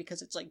give it up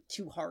because it's, like,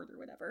 too hard or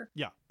whatever.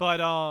 Yeah, but,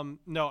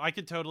 no, I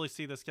could totally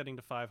see this getting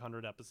to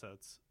 500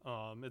 episodes.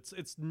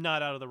 It's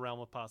not out of the realm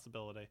of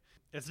possibility.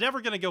 It's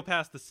never going to go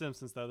past The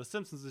Simpsons, though. The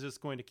Simpsons is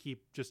just going to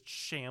keep just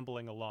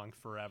shambling along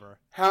forever.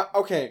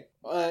 Okay,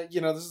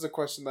 this is a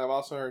question that I've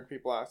also heard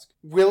people ask.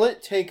 Will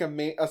it take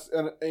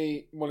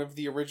one of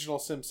the original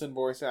Simpson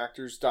voice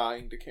actors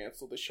dying to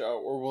cancel the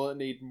show, or will it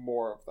need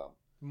more of them?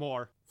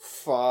 More.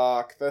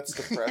 Fuck, that's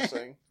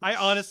depressing. I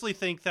honestly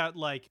think that,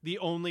 like, the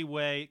only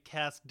way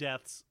cast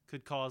deaths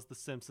could cause The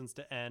Simpsons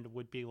to end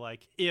would be,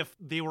 like, if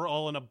they were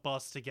all in a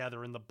bus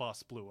together and the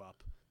bus blew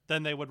up.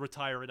 Then they would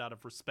retire it out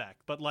of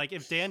respect. But, like,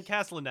 if Dan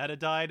Castellaneta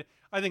died,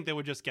 I think they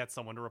would just get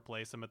someone to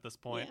replace him at this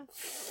point. Yeah.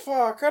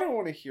 Fuck, I don't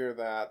want to hear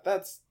that.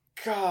 That's...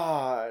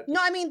 God. No,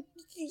 I mean,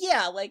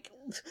 yeah, like,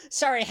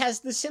 sorry, has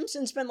The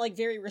Simpsons been, like,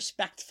 very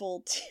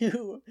respectful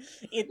to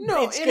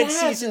its good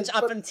seasons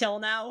up until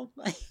now?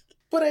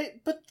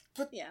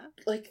 But yeah.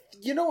 Like,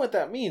 you know what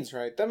that means,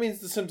 right? That means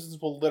The Simpsons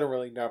will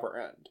literally never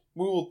end.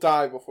 We will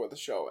die before the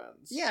show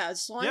ends. Yeah,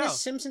 as long as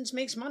Simpsons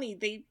makes money,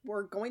 they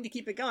were going to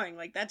keep it going.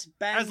 Like, that's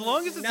bad. As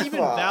long as it's even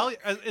value,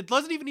 it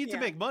doesn't even need to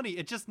make money.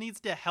 It just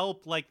needs to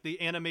help, like,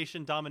 the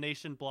animation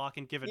domination block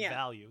and give it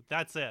value.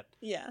 That's it.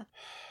 Yeah.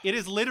 It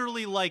is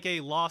literally like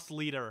a lost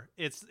leader.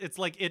 It's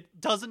like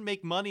it doesn't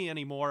make money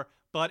anymore,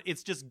 but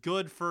it's just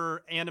good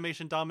for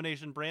animation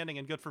domination branding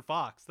and good for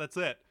Fox. That's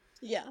it.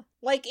 Yeah.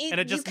 Like, you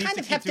kind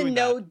of have to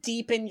know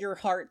deep in your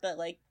heart that,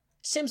 like,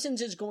 Simpsons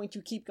is going to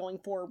keep going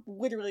for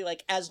literally,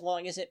 like, as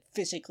long as it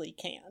physically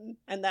can.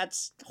 And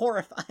that's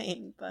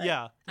horrifying. But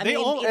yeah.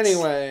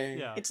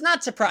 Anyway. It's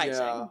not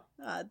surprising.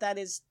 Yeah. That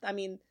is, I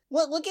mean,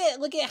 look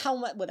at how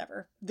much,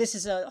 whatever. This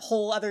is a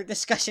whole other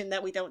discussion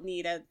that we don't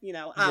need at,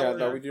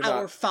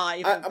 hour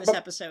 5 of this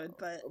episode.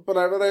 But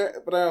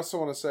I also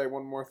want to say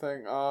one more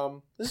thing.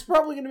 This is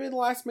probably going to be the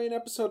last main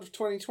episode of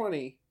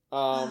 2020.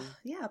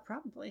 Yeah,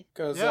 probably.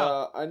 Because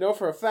I know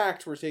for a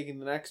fact we're taking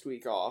the next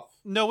week off.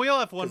 No, we'll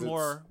have one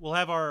more. We'll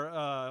have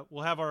our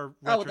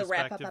retrospective the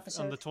wrap-up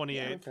episode on the 28th.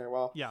 Yeah. Okay,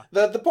 well, yeah.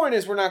 The point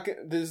is, we're not.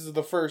 This is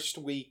the first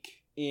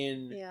week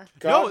in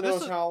God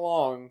knows how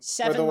long.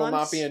 7 there will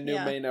months? not be a new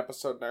main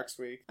episode next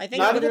week. I think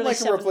not even literally like a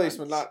 7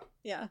 replacement. months.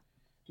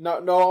 No,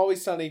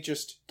 Always Sunny,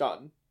 just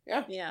done.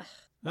 Yeah. Yeah.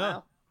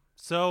 Wow.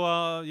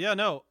 So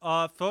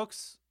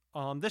folks.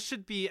 This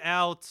should be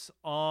out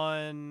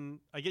on.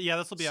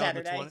 This will be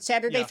Saturday. out on the 20th.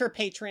 Saturday for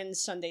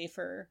patrons, Sunday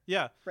for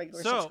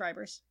regular So,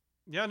 subscribers.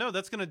 Yeah, no,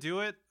 that's gonna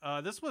do it.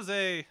 This was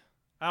a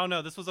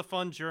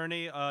fun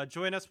journey.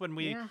 Join us when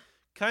we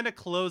kind of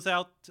close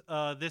out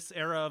this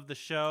era of the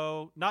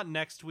show. Not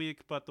next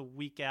week, but the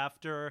week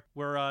after.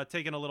 We're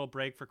taking a little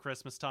break for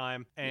Christmas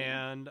time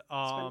and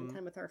spending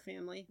time with our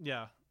family.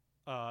 Yeah.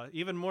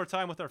 Even more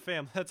time with our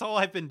family. That's all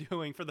I've been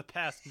doing for the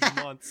past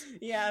months.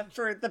 Yeah,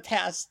 for the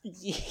past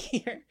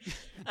year.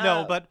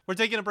 No, but we're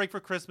taking a break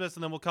for Christmas,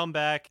 and then we'll come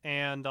back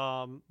and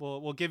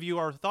we'll give you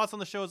our thoughts on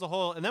the show as a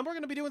whole, and then we're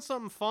going to be doing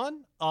something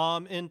fun.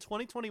 In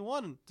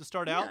 2021 to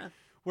start out,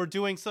 we're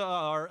doing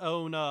our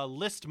own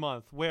list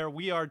month where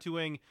we are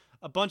doing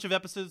a bunch of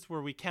episodes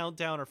where we count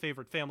down our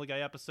favorite Family Guy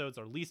episodes,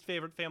 our least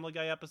favorite Family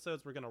Guy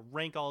episodes. We're going to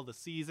rank all the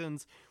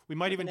seasons. We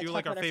might even do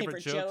like our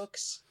favorite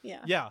jokes. Yeah.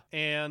 Yeah.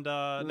 And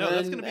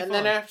that's going to be fun. And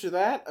then after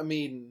that,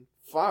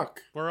 fuck.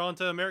 We're on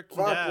to American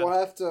Fuck, Dad.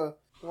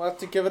 We'll have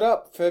to give it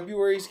up.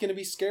 February's going to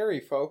be scary,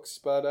 folks,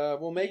 but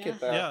we'll make it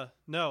there. Yeah.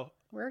 No.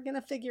 We're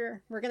going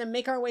to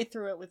make our way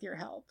through it with your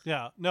help.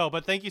 Yeah. No,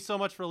 but thank you so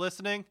much for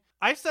listening.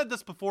 I've said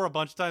this before a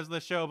bunch of times on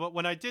the show, but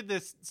when I did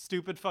this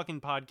stupid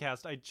fucking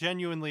podcast, I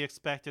genuinely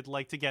expected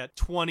to get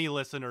 20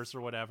 listeners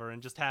or whatever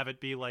and just have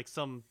it be like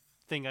some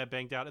thing I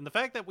banged out. And the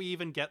fact that we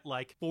even get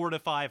 400 to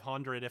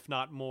 500, if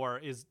not more,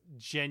 is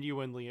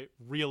genuinely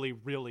really,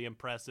 really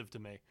impressive to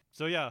me.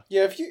 So yeah.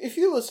 Yeah, if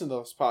you listen to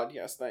this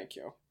podcast, thank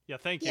you. Yeah,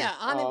 thank you. Yeah,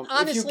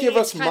 honestly, if you give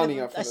us it's kind money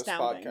of for this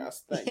astounding.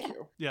 podcast, thank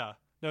you. Yeah.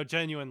 No,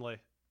 genuinely.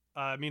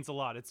 It means a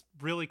lot. It's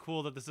really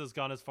cool that this has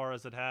gone as far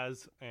as it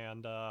has,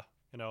 and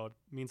it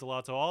means a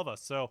lot to all of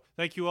us. So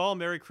thank you all.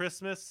 Merry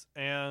Christmas.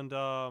 And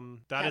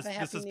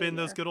this has been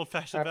those good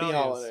old-fashioned Happy values.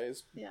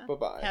 holidays. Yeah.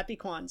 Bye-bye. Happy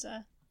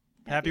Kwanzaa.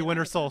 Happy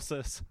winter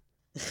solstice.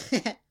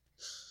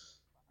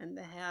 And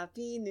the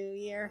Happy New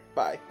Year.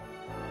 Bye.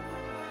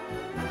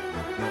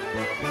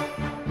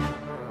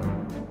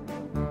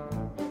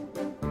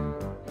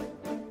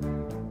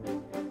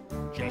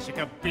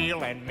 Jessica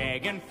Biel and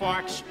Megan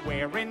Fox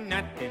wearing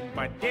nothing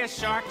but their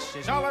socks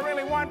is all I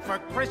really want for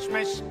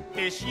Christmas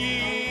this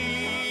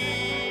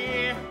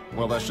year.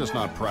 Well, that's just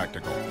not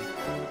practical.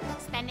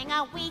 Spending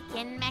a week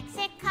in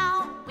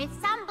Mexico with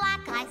some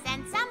black eyes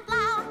and some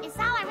blow is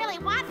all I really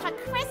want for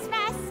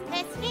Christmas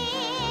this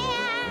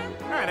year.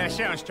 Ah, that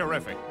sounds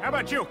terrific. How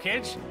about you,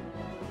 kids?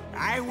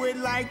 I would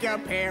like a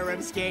pair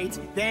of skates,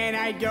 then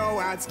I'd go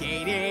out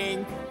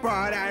skating.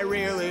 But I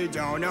really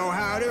don't know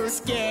how to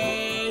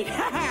skate.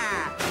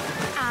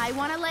 I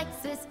want a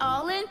Lexus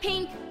all in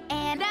pink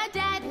and a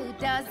dad who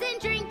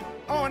doesn't drink.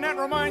 Oh, and that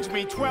reminds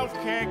me, 12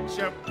 kegs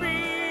of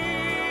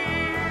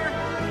beer.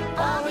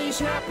 All these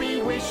happy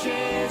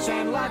wishes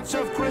and lots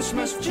of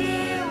Christmas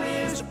cheer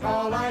is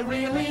all I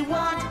really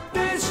want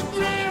this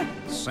year.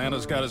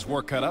 Santa's got his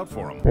work cut out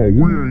for him. Oh,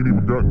 we ain't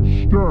even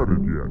gotten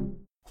started yet.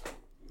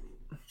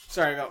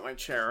 Sorry about my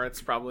chair.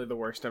 It's probably the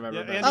worst I've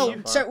ever been. Oh,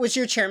 so was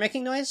your chair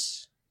making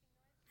noise?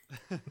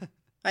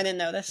 I didn't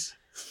notice.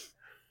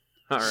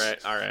 All right.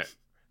 All right.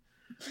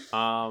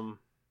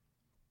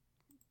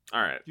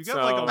 You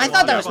got I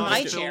thought that was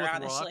my chair,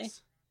 honestly.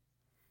 Rocks?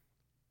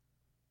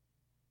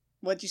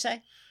 What'd you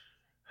say?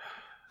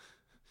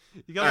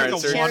 You got a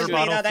water bottle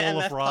made out full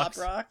of of MF rocks.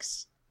 Pop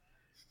rocks.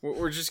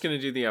 We're just gonna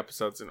do the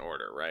episodes in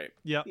order, right?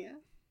 Yep. Yeah.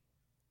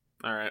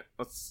 All right.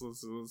 Let's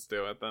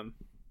do it then.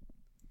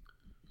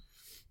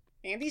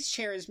 Andy's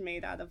chair is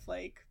made out of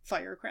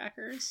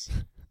firecrackers,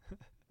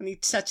 and he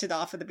sets it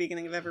off at the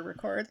beginning of every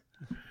record.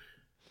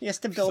 He has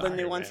to build a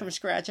new one from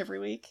scratch every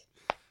week.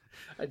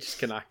 I just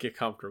cannot get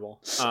comfortable.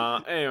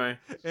 Anyway,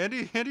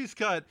 Andy's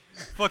got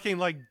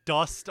fucking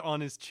dust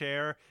on his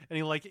chair,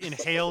 and he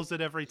inhales it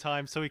every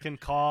time so he can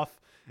cough.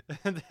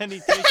 And then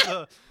he takes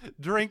a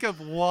drink of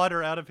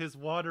water out of his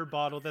water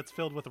bottle that's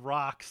filled with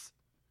rocks.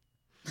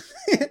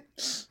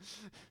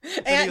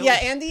 And yeah,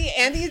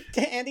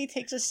 Andy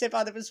takes a sip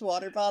out of his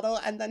water bottle,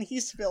 and then he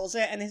spills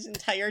it, and his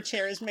entire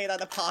chair is made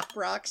out of pop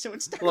rocks, so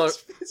it starts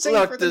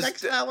fizzing for the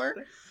next hour.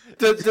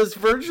 Does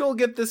Virgil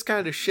get this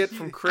kind of shit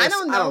from Chris? I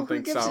don't know. I don't Who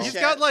think gives so. a He's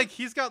shit? got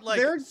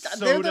they're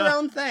soda. their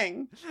own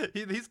thing.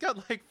 He's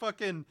got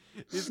fucking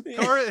his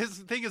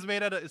thing is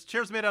made out of his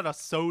chair's made out of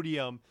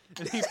sodium,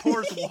 and he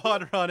pours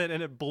water on it,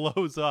 and it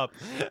blows up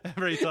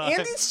every time.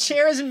 Andy's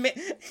chair is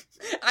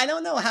I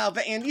don't know how,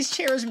 but Andy's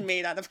chair is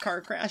made out of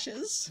car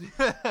crashes.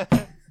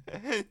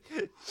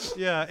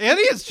 Yeah,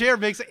 Andy's chair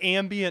makes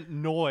ambient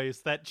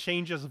noise that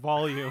changes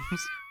volumes.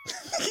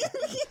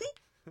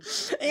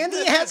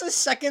 Andy has a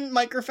second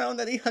microphone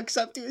that he hooks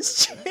up to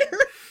his chair.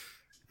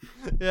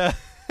 Yeah.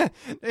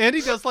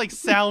 Andy does like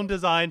sound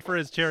design for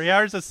his chair. He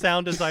hires a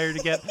sound designer to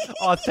get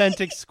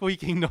authentic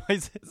squeaking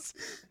noises.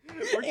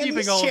 We're keeping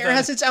Andy's all of chair that.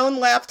 has its own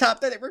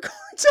laptop that it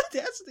records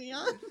Audacity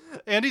on.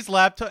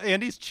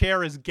 Andy's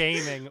chair is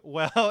gaming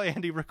while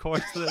Andy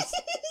records this.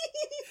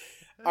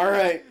 All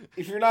right,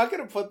 if you're not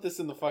gonna put this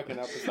in the fucking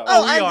episode,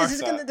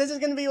 This is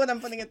gonna be what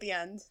I'm putting at the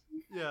end.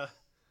 Yeah.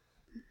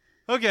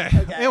 Okay.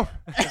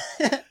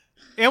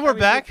 And we're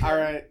back. All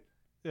right.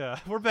 Yeah,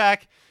 we're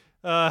back.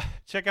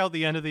 Check out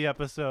the end of the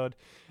episode.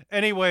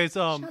 Anyways,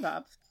 Shut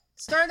up.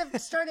 Start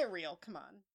it real. Come on.